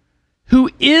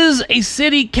who is a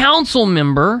city council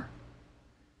member,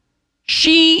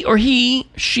 she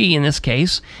in this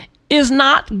case, is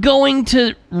not going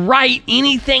to write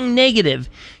anything negative.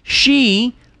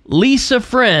 She, Lisa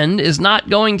Friend, is not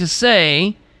going to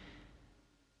say,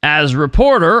 as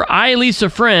reporter, I, Lisa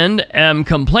Friend, am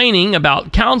complaining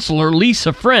about Counselor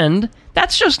Lisa Friend.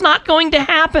 That's just not going to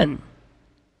happen.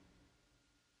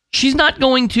 She's not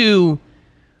going to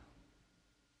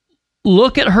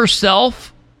look at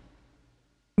herself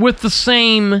with the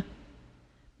same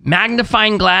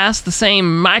magnifying glass, the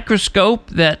same microscope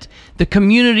that the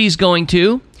community's going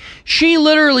to. She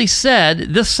literally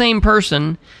said, this same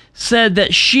person said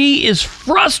that she is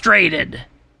frustrated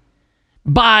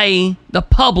by the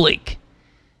public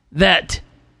that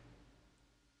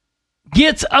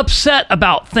gets upset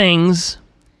about things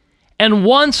and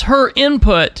wants her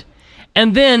input,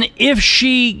 and then if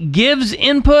she gives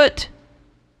input,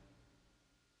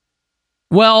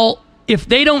 well, if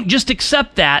they don't just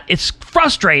accept that, it's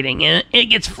frustrating, and it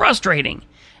gets frustrating.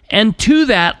 And to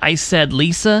that, I said,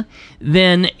 Lisa,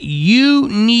 then you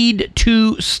need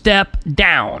to step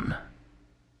down.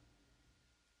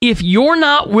 If you're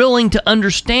not willing to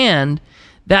understand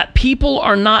that people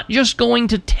are not just going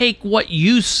to take what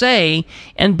you say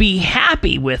and be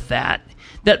happy with that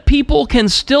people can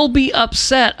still be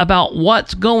upset about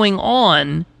what's going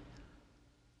on,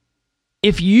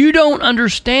 if you don't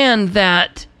understand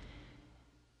that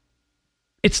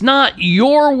it's not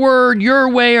your word, your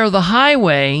way, or the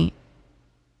highway,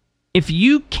 if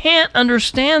you can't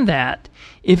understand that,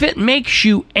 if it makes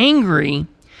you angry,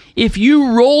 if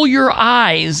you roll your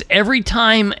eyes every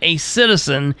time a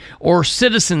citizen or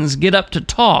citizens get up to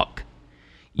talk,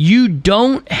 you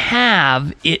don't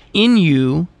have it in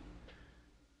you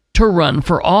to run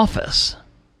for office.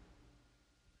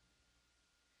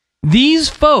 These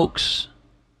folks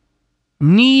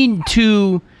need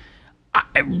to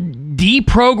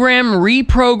deprogram,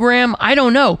 reprogram, I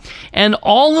don't know. And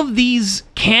all of these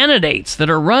candidates that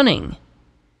are running,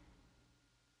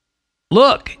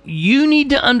 look, you need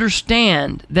to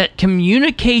understand that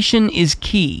communication is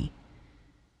key.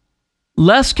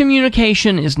 Less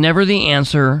communication is never the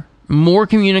answer. More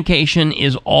communication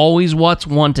is always what's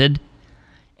wanted.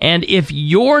 And if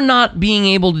you're not being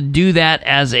able to do that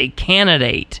as a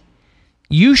candidate,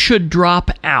 you should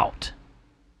drop out.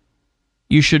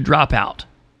 You should drop out.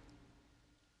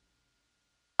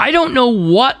 I don't know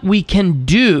what we can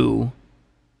do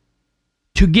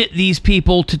to get these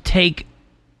people to take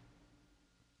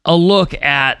a look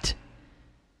at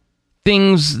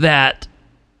things that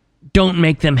don't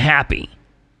make them happy.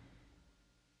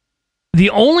 The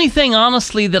only thing,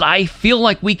 honestly, that I feel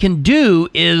like we can do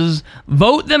is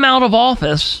vote them out of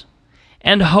office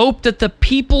and hope that the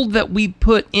people that we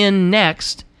put in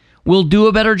next will do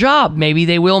a better job. Maybe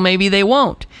they will, maybe they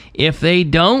won't. If they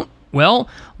don't, well,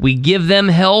 we give them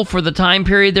hell for the time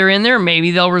period they're in there.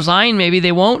 Maybe they'll resign, maybe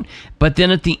they won't. But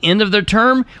then at the end of their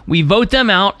term, we vote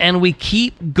them out and we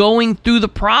keep going through the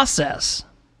process.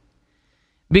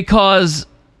 Because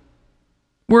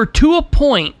we're to a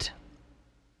point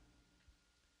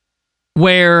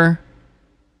where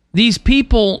these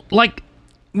people, like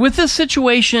with the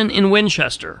situation in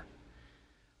Winchester,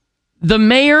 the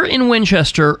mayor in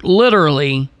Winchester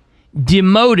literally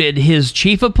demoted his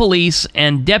chief of police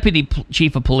and deputy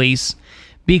chief of police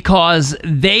because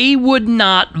they would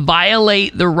not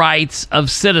violate the rights of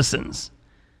citizens,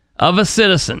 of a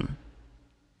citizen.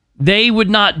 They would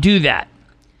not do that.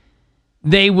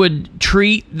 They would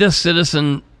treat the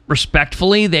citizen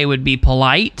respectfully. They would be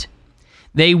polite.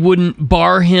 They wouldn't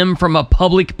bar him from a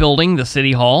public building, the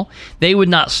City Hall. They would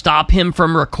not stop him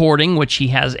from recording, which he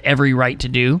has every right to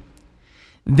do.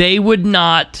 They would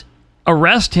not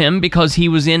arrest him because he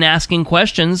was in asking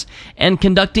questions and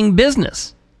conducting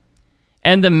business.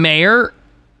 And the mayor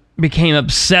became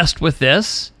obsessed with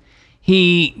this.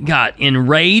 He got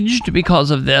enraged because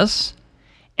of this.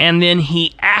 And then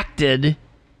he acted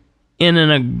in an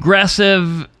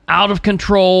aggressive, out of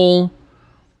control,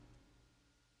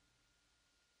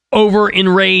 over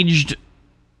enraged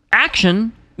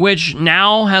action, which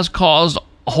now has caused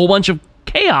a whole bunch of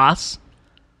chaos.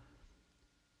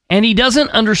 And he doesn't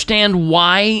understand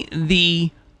why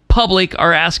the public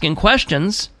are asking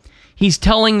questions. He's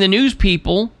telling the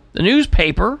newspaper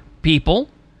people,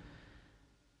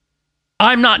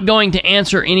 I'm not going to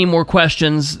answer any more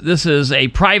questions. This is a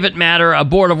private matter, a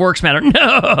Board of Works matter.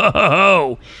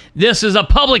 No! This is a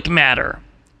public matter.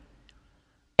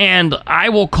 And I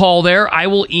will call there, I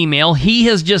will email. He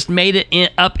has just made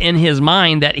it up in his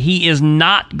mind that he is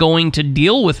not going to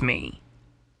deal with me.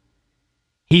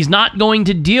 He's not going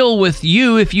to deal with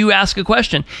you if you ask a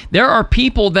question. There are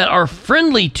people that are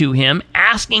friendly to him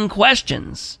asking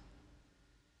questions.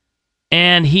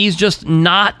 And he's just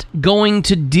not going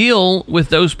to deal with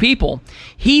those people.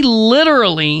 He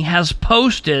literally has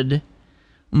posted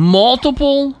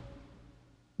multiple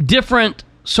different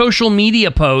social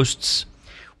media posts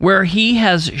where he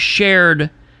has shared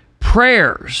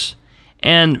prayers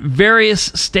and various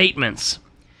statements.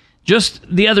 Just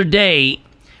the other day,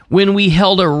 when we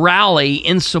held a rally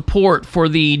in support for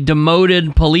the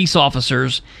demoted police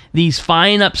officers, these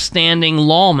fine, upstanding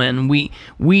lawmen,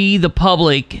 we the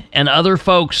public, and other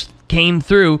folks came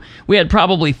through. We had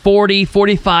probably 40,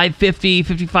 45, 50,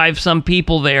 55 some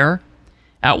people there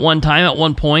at one time, at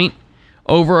one point,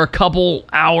 over a couple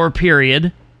hour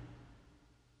period,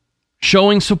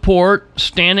 showing support,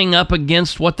 standing up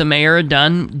against what the mayor had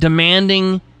done,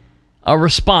 demanding a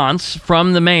response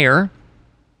from the mayor.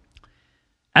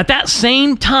 At that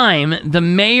same time, the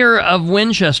mayor of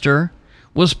Winchester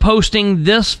was posting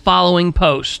this following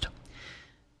post.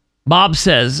 Bob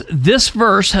says, "This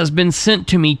verse has been sent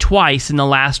to me twice in the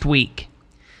last week.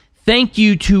 Thank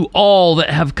you to all that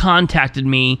have contacted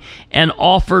me and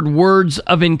offered words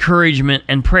of encouragement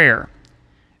and prayer."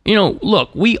 You know,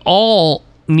 look, we all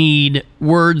need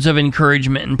words of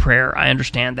encouragement and prayer. I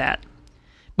understand that.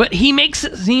 But he makes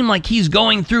it seem like he's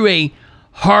going through a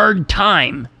hard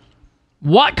time.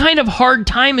 What kind of hard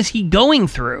time is he going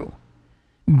through?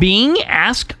 Being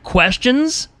asked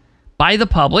questions by the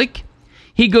public?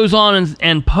 He goes on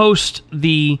and posts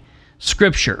the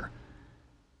scripture.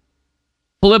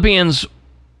 Philippians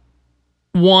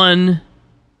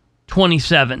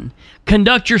 1:27.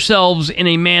 Conduct yourselves in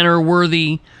a manner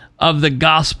worthy of the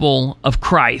gospel of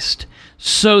Christ,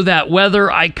 so that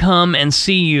whether I come and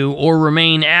see you or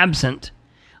remain absent,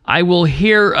 I will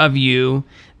hear of you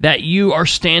that you are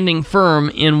standing firm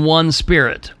in one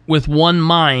spirit, with one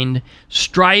mind,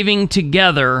 striving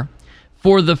together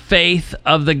for the faith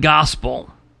of the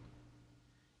gospel.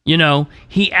 You know,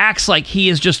 he acts like he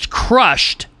is just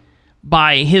crushed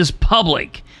by his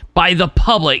public, by the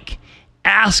public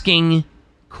asking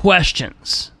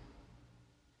questions.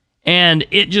 And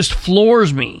it just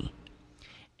floors me.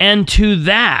 And to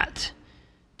that,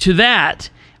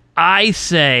 I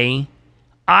say,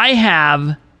 I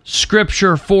have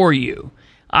scripture for you.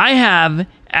 I have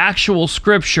actual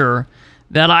scripture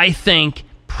that I think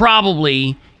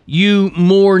probably you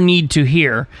more need to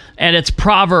hear. And it's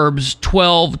Proverbs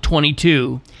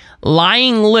 12:22.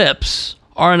 Lying lips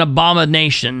are an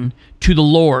abomination to the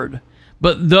Lord,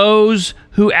 but those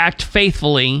who act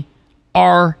faithfully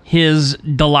are his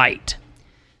delight.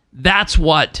 That's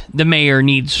what the mayor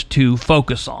needs to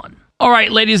focus on. All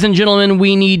right, ladies and gentlemen,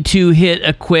 we need to hit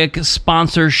a quick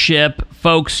sponsorship.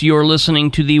 Folks, you're listening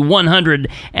to the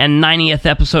 190th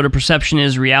episode of Perception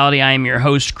is Reality. I am your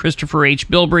host, Christopher H.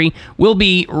 Bilbrey. We'll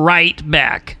be right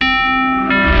back.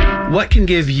 What can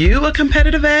give you a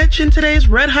competitive edge in today's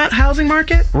red-hot housing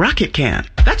market? Rocket can.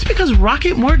 That's because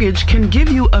Rocket Mortgage can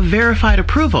give you a verified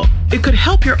approval. It could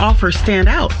help your offer stand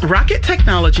out. Rocket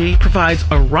Technology provides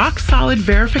a rock-solid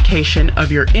verification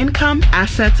of your income,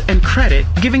 assets, and credit,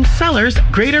 giving sellers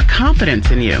greater confidence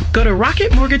in you. Go to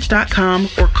rocketmortgage.com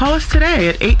or call us today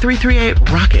at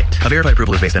 8338-ROCKET. A verified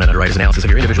approval is based on an underwriter's analysis of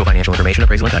your individual financial information,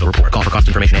 appraisal, and title report. Call for cost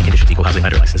information and conditions. Equal housing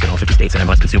lender license in all 50 states and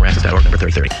MLSConsumerAccess.org number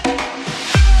 3030.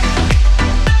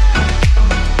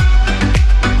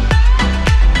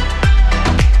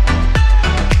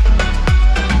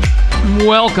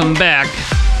 Welcome back.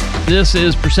 This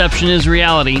is Perception is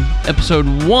Reality, episode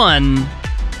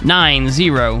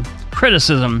 190.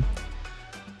 criticism.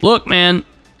 Look, man,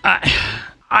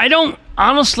 I don't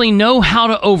honestly know how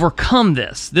to overcome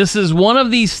this. This is one of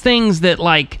these things that,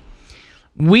 like,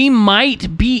 we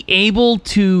might be able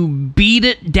to beat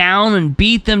it down and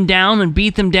beat them down and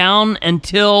beat them down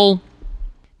until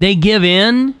they give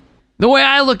in. The way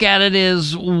I look at it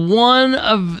is one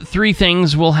of three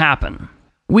things will happen.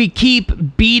 We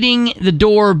keep beating the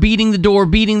door, beating the door,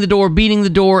 beating the door, beating the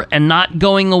door, and not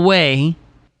going away.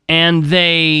 And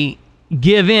they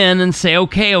give in and say,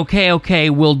 okay,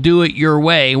 we'll do it your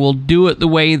way. We'll do it the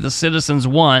way the citizens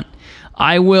want.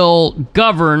 I will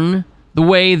govern the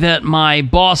way that my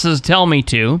bosses tell me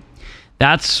to.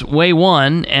 That's way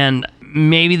one, and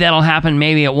maybe that'll happen,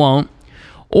 maybe it won't.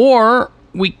 Or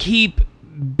we keep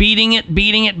beating it,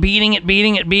 going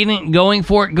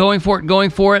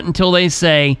for it until they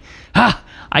say,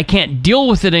 I can't deal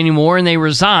with it anymore, and they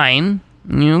resign.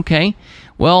 Okay.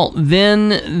 Well,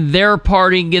 then their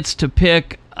party gets to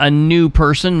pick a new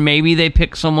person. Maybe they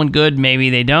pick someone good,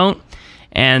 maybe they don't,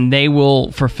 and they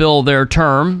will fulfill their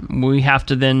term. We have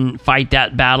to then fight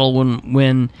that battle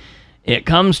when it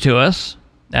comes to us.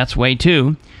 That's way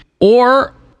two.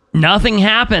 Or nothing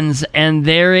happens, and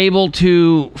they're able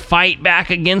to fight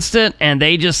back against it, and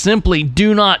they just simply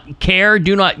do not care,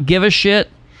 do not give a shit.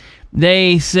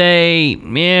 They say,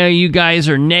 yeah, you guys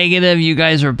are negative, you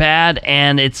guys are bad,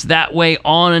 and it's that way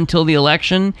on until the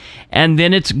election, and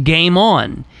then it's game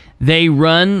on. They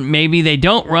run, maybe they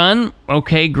don't run,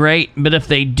 okay, great, but if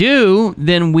they do,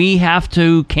 then we have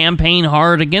to campaign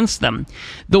hard against them.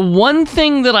 The one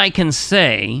thing that I can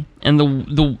say, and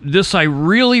this I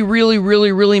really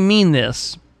mean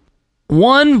this,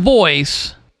 one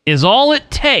voice is all it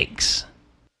takes,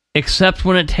 except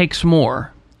when it takes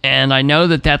more. And I know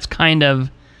that that's kind of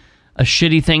a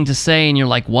shitty thing to say, and you're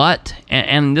like, what?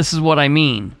 And this is what I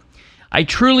mean. I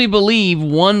truly believe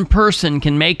one person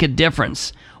can make a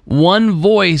difference. One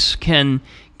voice can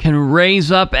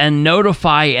raise up and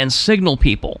notify and signal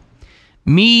people.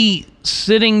 Me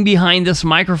sitting behind this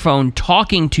microphone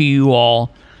talking to you all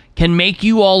can make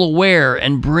you all aware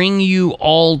and bring you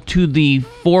all to the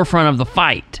forefront of the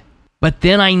fight. But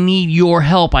then I need your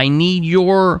help. I need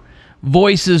your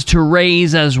voices to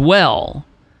raise as well,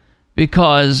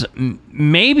 because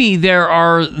maybe there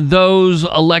are those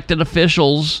elected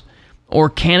officials or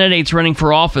candidates running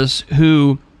for office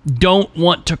who don't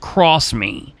want to cross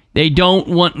me. They don't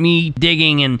want me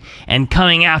digging and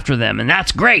coming after them, and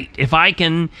that's great. If I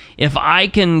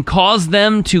can cause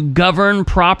them to govern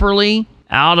properly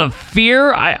out of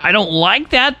fear, I don't like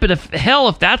that, but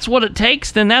if that's what it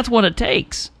takes, then that's what it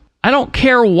takes. I don't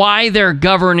care why they're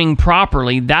governing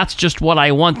properly. That's just what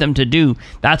I want them to do.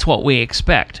 That's what we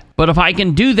expect. But if I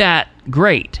can do that,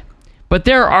 great. But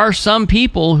there are some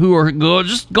people who are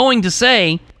just going to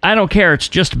say, I don't care, it's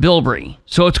just Bilbrey,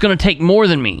 so it's going to take more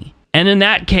than me. And in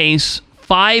that case,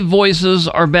 5 voices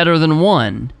are better than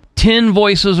 1. 10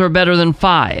 voices are better than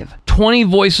 5. 20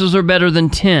 voices are better than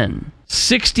 10.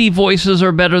 60 voices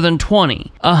are better than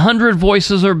 20. 100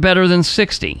 voices are better than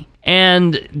 60.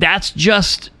 And that's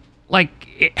just, like,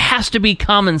 it has to be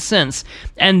common sense.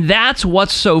 And that's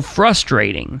what's so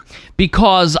frustrating.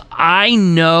 Because I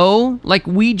know, like,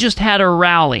 we just had a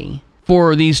rally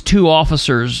for these 2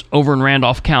 officers over in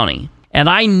Randolph County. And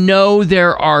I know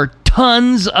there are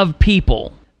tons of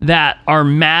people that are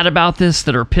mad about this,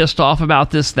 that are pissed off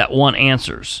about this, that want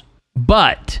answers.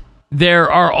 But there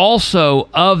are also,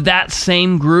 of that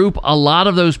same group, a lot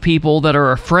of those people that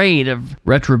are afraid of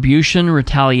retribution,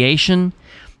 retaliation.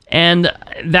 And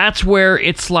that's where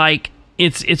it's like,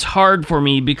 it's hard for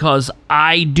me, because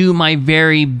I do my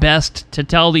very best to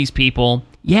tell these people,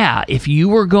 yeah, if you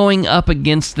were going up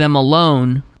against them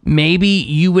alone, maybe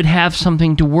you would have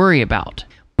something to worry about.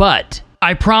 But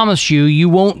I promise you, you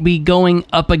won't be going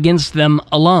up against them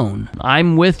alone.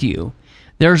 I'm with you.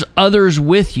 There's others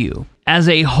with you. As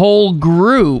a whole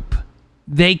group,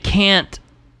 they can't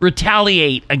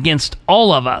retaliate against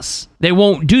all of us. They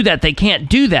won't do that. They can't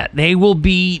do that. They will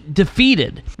be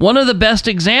defeated. One of the best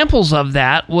examples of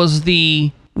that was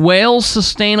the Whale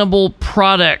Sustainable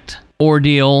Product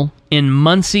ordeal in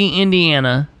Muncie,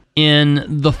 Indiana in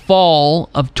the fall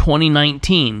of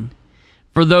 2019.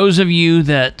 For those of you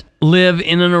that live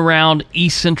in and around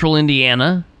East Central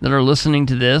Indiana that are listening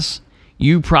to this,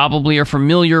 you probably are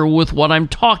familiar with what I'm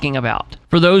talking about.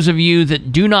 For those of you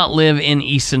that do not live in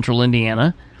East Central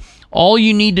Indiana, all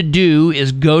you need to do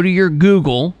is go to your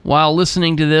Google while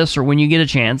listening to this, or when you get a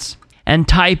chance, and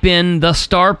type in the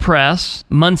Star Press,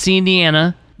 Muncie,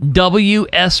 Indiana,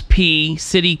 WSP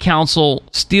City Council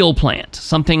Steel Plant,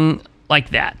 something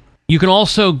like that. You can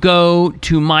also go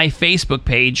to my Facebook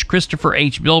page, Christopher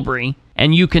H. Bilbrey,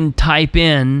 and you can type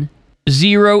in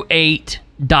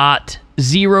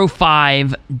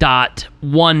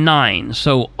 08.05.19.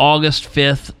 So August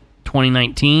 5th,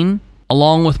 2019,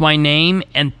 along with my name,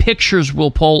 and pictures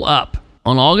will pull up.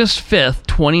 On August 5th,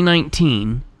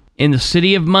 2019, in the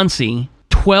city of Muncie,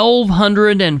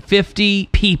 1,250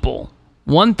 people,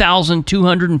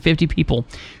 1,250 people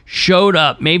showed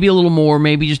up, maybe a little more,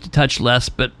 maybe just a touch less,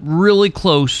 but really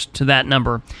close to that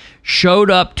number, showed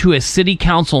up to a city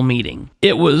council meeting.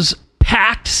 It was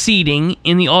packed seating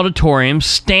in the auditorium,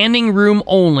 standing room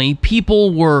only.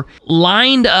 People were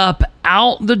lined up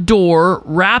out the door,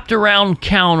 wrapped around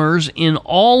counters in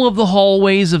all of the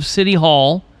hallways of City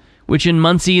Hall, which in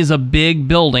Muncie is a big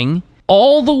building,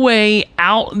 all the way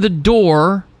out the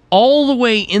door, all the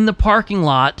way in the parking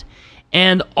lot,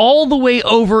 and all the way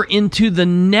over into the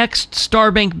next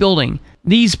Starbank building.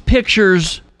 These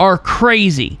pictures are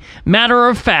crazy. Matter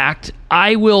of fact,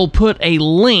 I will put a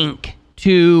link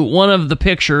to one of the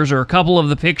pictures, or a couple of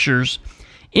the pictures,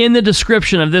 in the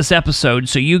description of this episode,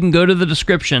 so you can go to the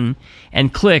description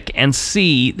and click and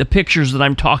see the pictures that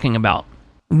I'm talking about.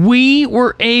 We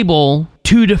were able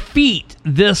to defeat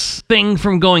this thing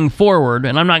from going forward,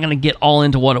 and I'm not going to get all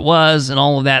into what it was and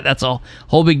all of that. That's a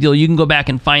whole big deal. You can go back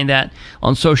and find that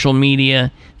on social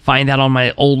media, find that on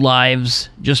my old lives,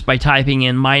 just by typing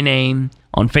in my name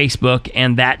on Facebook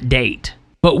and that date.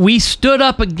 But we stood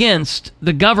up against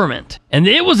the government, and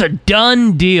it was a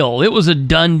done deal. It was a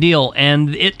done deal,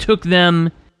 and it took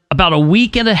them about a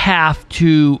week and a half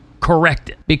to correct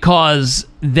it, because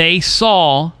they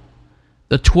saw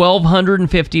the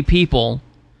 1,250 people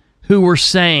who were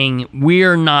saying,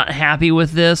 we're not happy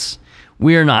with this,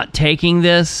 we're not taking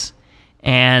this,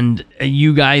 and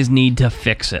you guys need to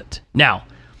fix it. Now,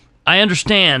 I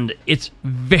understand it's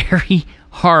very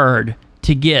hard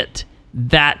to get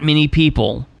that many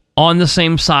people on the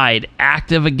same side,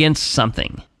 active against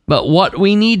something. But what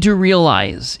we need to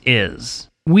realize is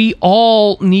we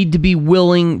all need to be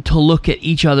willing to look at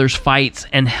each other's fights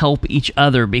and help each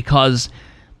other, because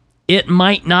it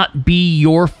might not be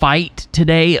your fight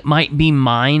today. It might be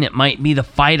mine. It might be the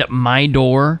fight at my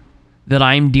door that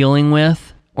I'm dealing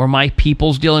with, or my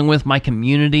people's dealing with, my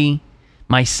community,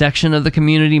 my section of the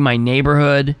community, my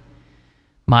neighborhood,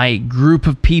 my group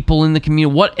of people in the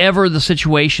community, whatever the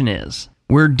situation is.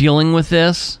 We're dealing with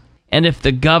this, and if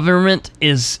the government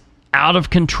is out of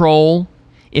control,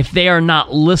 if they are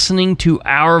not listening to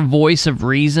our voice of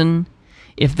reason,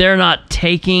 if they're not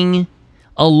taking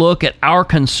a look at our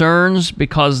concerns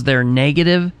because they're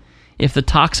negative, if the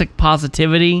toxic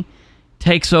positivity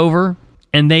takes over,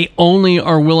 and they only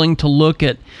are willing to look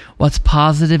at what's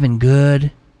positive and good,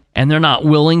 and they're not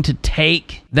willing to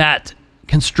take that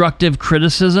constructive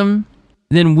criticism,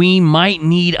 then we might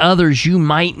need others. You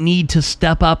might need to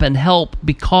step up and help,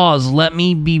 because let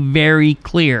me be very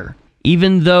clear.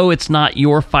 Even though it's not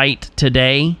your fight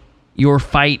today, your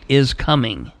fight is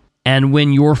coming. And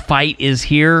when your fight is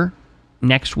here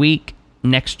next week,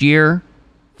 next year,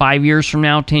 5 years from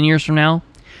now, 10 years from now,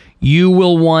 you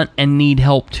will want and need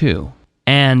help too.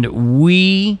 And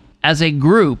we, as a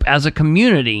group, as a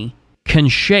community, can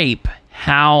shape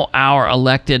how our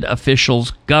elected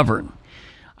officials govern.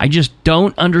 I just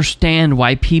don't understand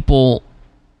why people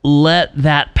let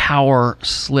that power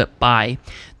slip by.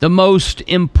 The most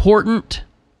important,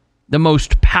 the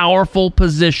most powerful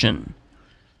position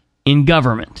in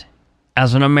government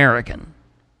as an American,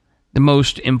 the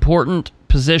most important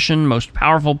position, most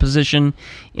powerful position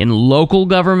in local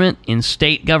government, in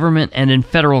state government, and in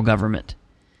federal government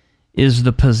is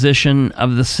the position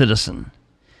of the citizen.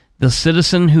 The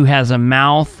citizen who has a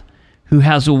mouth, who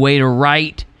has a way to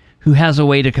write, who has a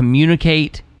way to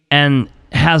communicate, and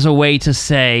has a way to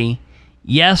say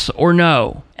yes or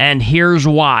no, and here's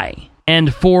why.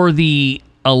 And for the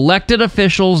elected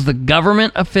officials, the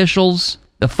government officials,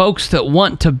 the folks that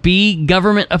want to be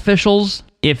government officials,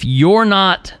 if you're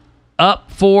not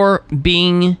up for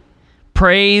being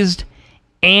praised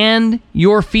and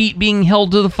your feet being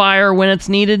held to the fire when it's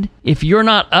needed, if you're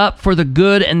not up for the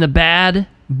good and the bad,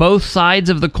 both sides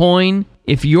of the coin,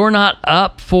 if you're not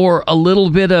up for a little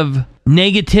bit of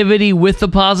negativity with the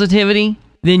positivity,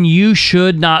 then you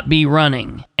should not be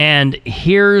running. And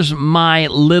here's my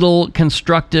little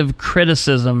constructive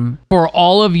criticism for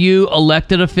all of you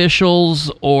elected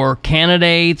officials or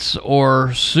candidates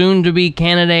or soon-to-be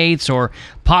candidates or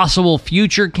possible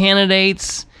future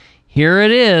candidates. Here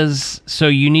it is. So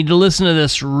you need to listen to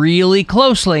this really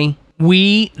closely.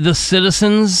 We, the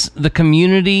citizens, the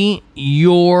community,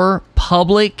 your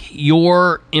public,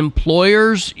 your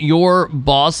employers, your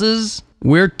bosses,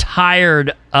 we're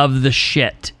tired of the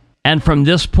shit. And from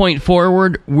this point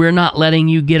forward, we're not letting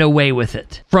you get away with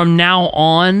it. From now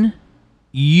on,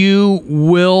 you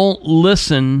will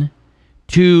listen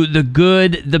to the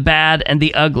good, the bad, and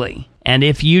the ugly. And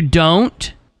if you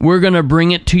don't, we're going to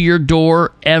bring it to your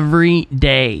door every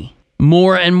day.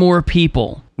 More and more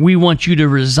people. We want you to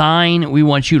resign, we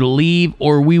want you to leave,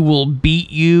 or we will beat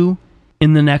you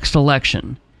in the next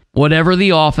election. Whatever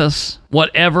the office,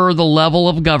 whatever the level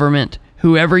of government,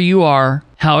 whoever you are,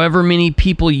 however many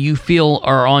people you feel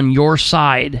are on your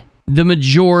side, the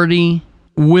majority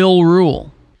will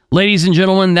rule. Ladies and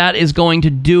gentlemen, that is going to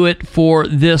do it for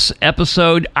this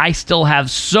episode. I still have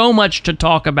so much to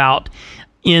talk about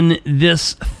in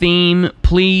this theme.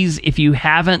 Please, if you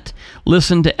haven't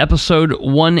listened to episode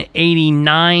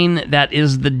 189, that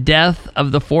is the death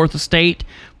of the Fourth Estate,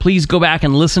 please go back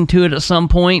and listen to it at some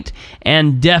point,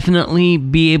 and definitely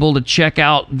be able to check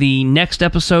out the next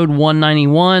episode,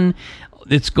 191.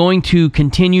 It's going to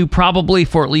continue probably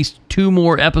for at least 2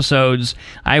 more episodes.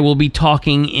 I will be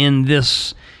talking in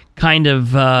this kind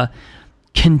of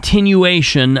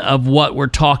continuation of what we're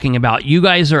talking about. You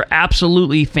guys are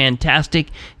absolutely fantastic.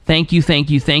 Thank you, thank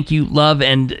you, thank you. Love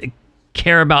and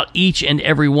care about each and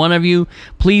every one of you.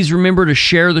 Please remember to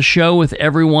share the show with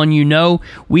everyone you know.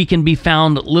 We can be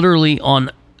found literally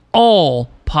on all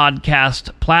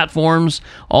podcast platforms.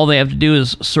 All they have to do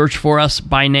is search for us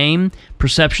by name.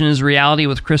 Perception is Reality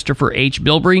with Christopher H.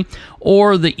 Bilbrey.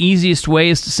 Or the easiest way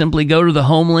is to simply go to the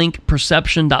home link,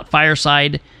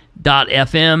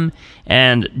 perception.fireside.fm.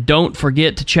 And don't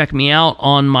forget to check me out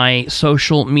on my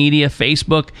social media,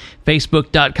 Facebook,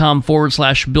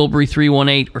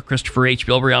 facebook.com/Bilbrey318 or Christopher H.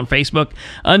 Bilbrey on Facebook.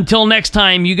 Until next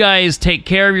time, you guys take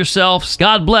care of yourselves.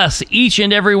 God bless each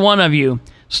and every one of you.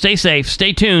 Stay safe,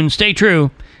 stay tuned, stay true.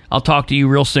 I'll talk to you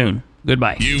real soon.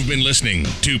 Goodbye. You've been listening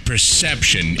to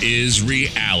Perception is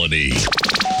Reality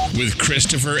with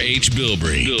Christopher H.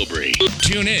 Bilbrey.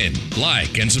 Tune in,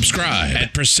 like, and subscribe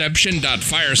at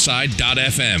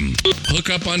perception.fireside.fm.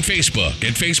 Hook up on Facebook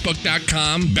at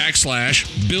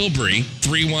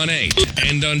facebook.com/Bilbrey318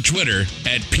 and on Twitter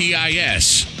at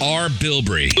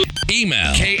PISRBilbrey.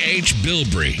 Email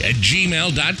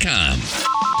khbilbrey@gmail.com.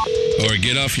 Or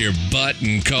get off your butt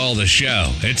and call the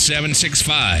show at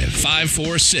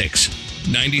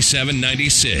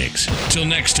 765-546-9796. Till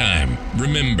next time,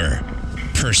 remember,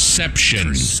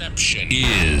 perception is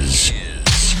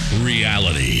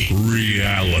reality.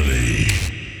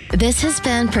 This has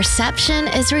been Perception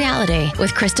is Reality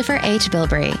with Christopher H.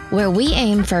 Bilbrey, where we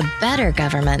aim for better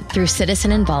government through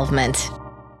citizen involvement.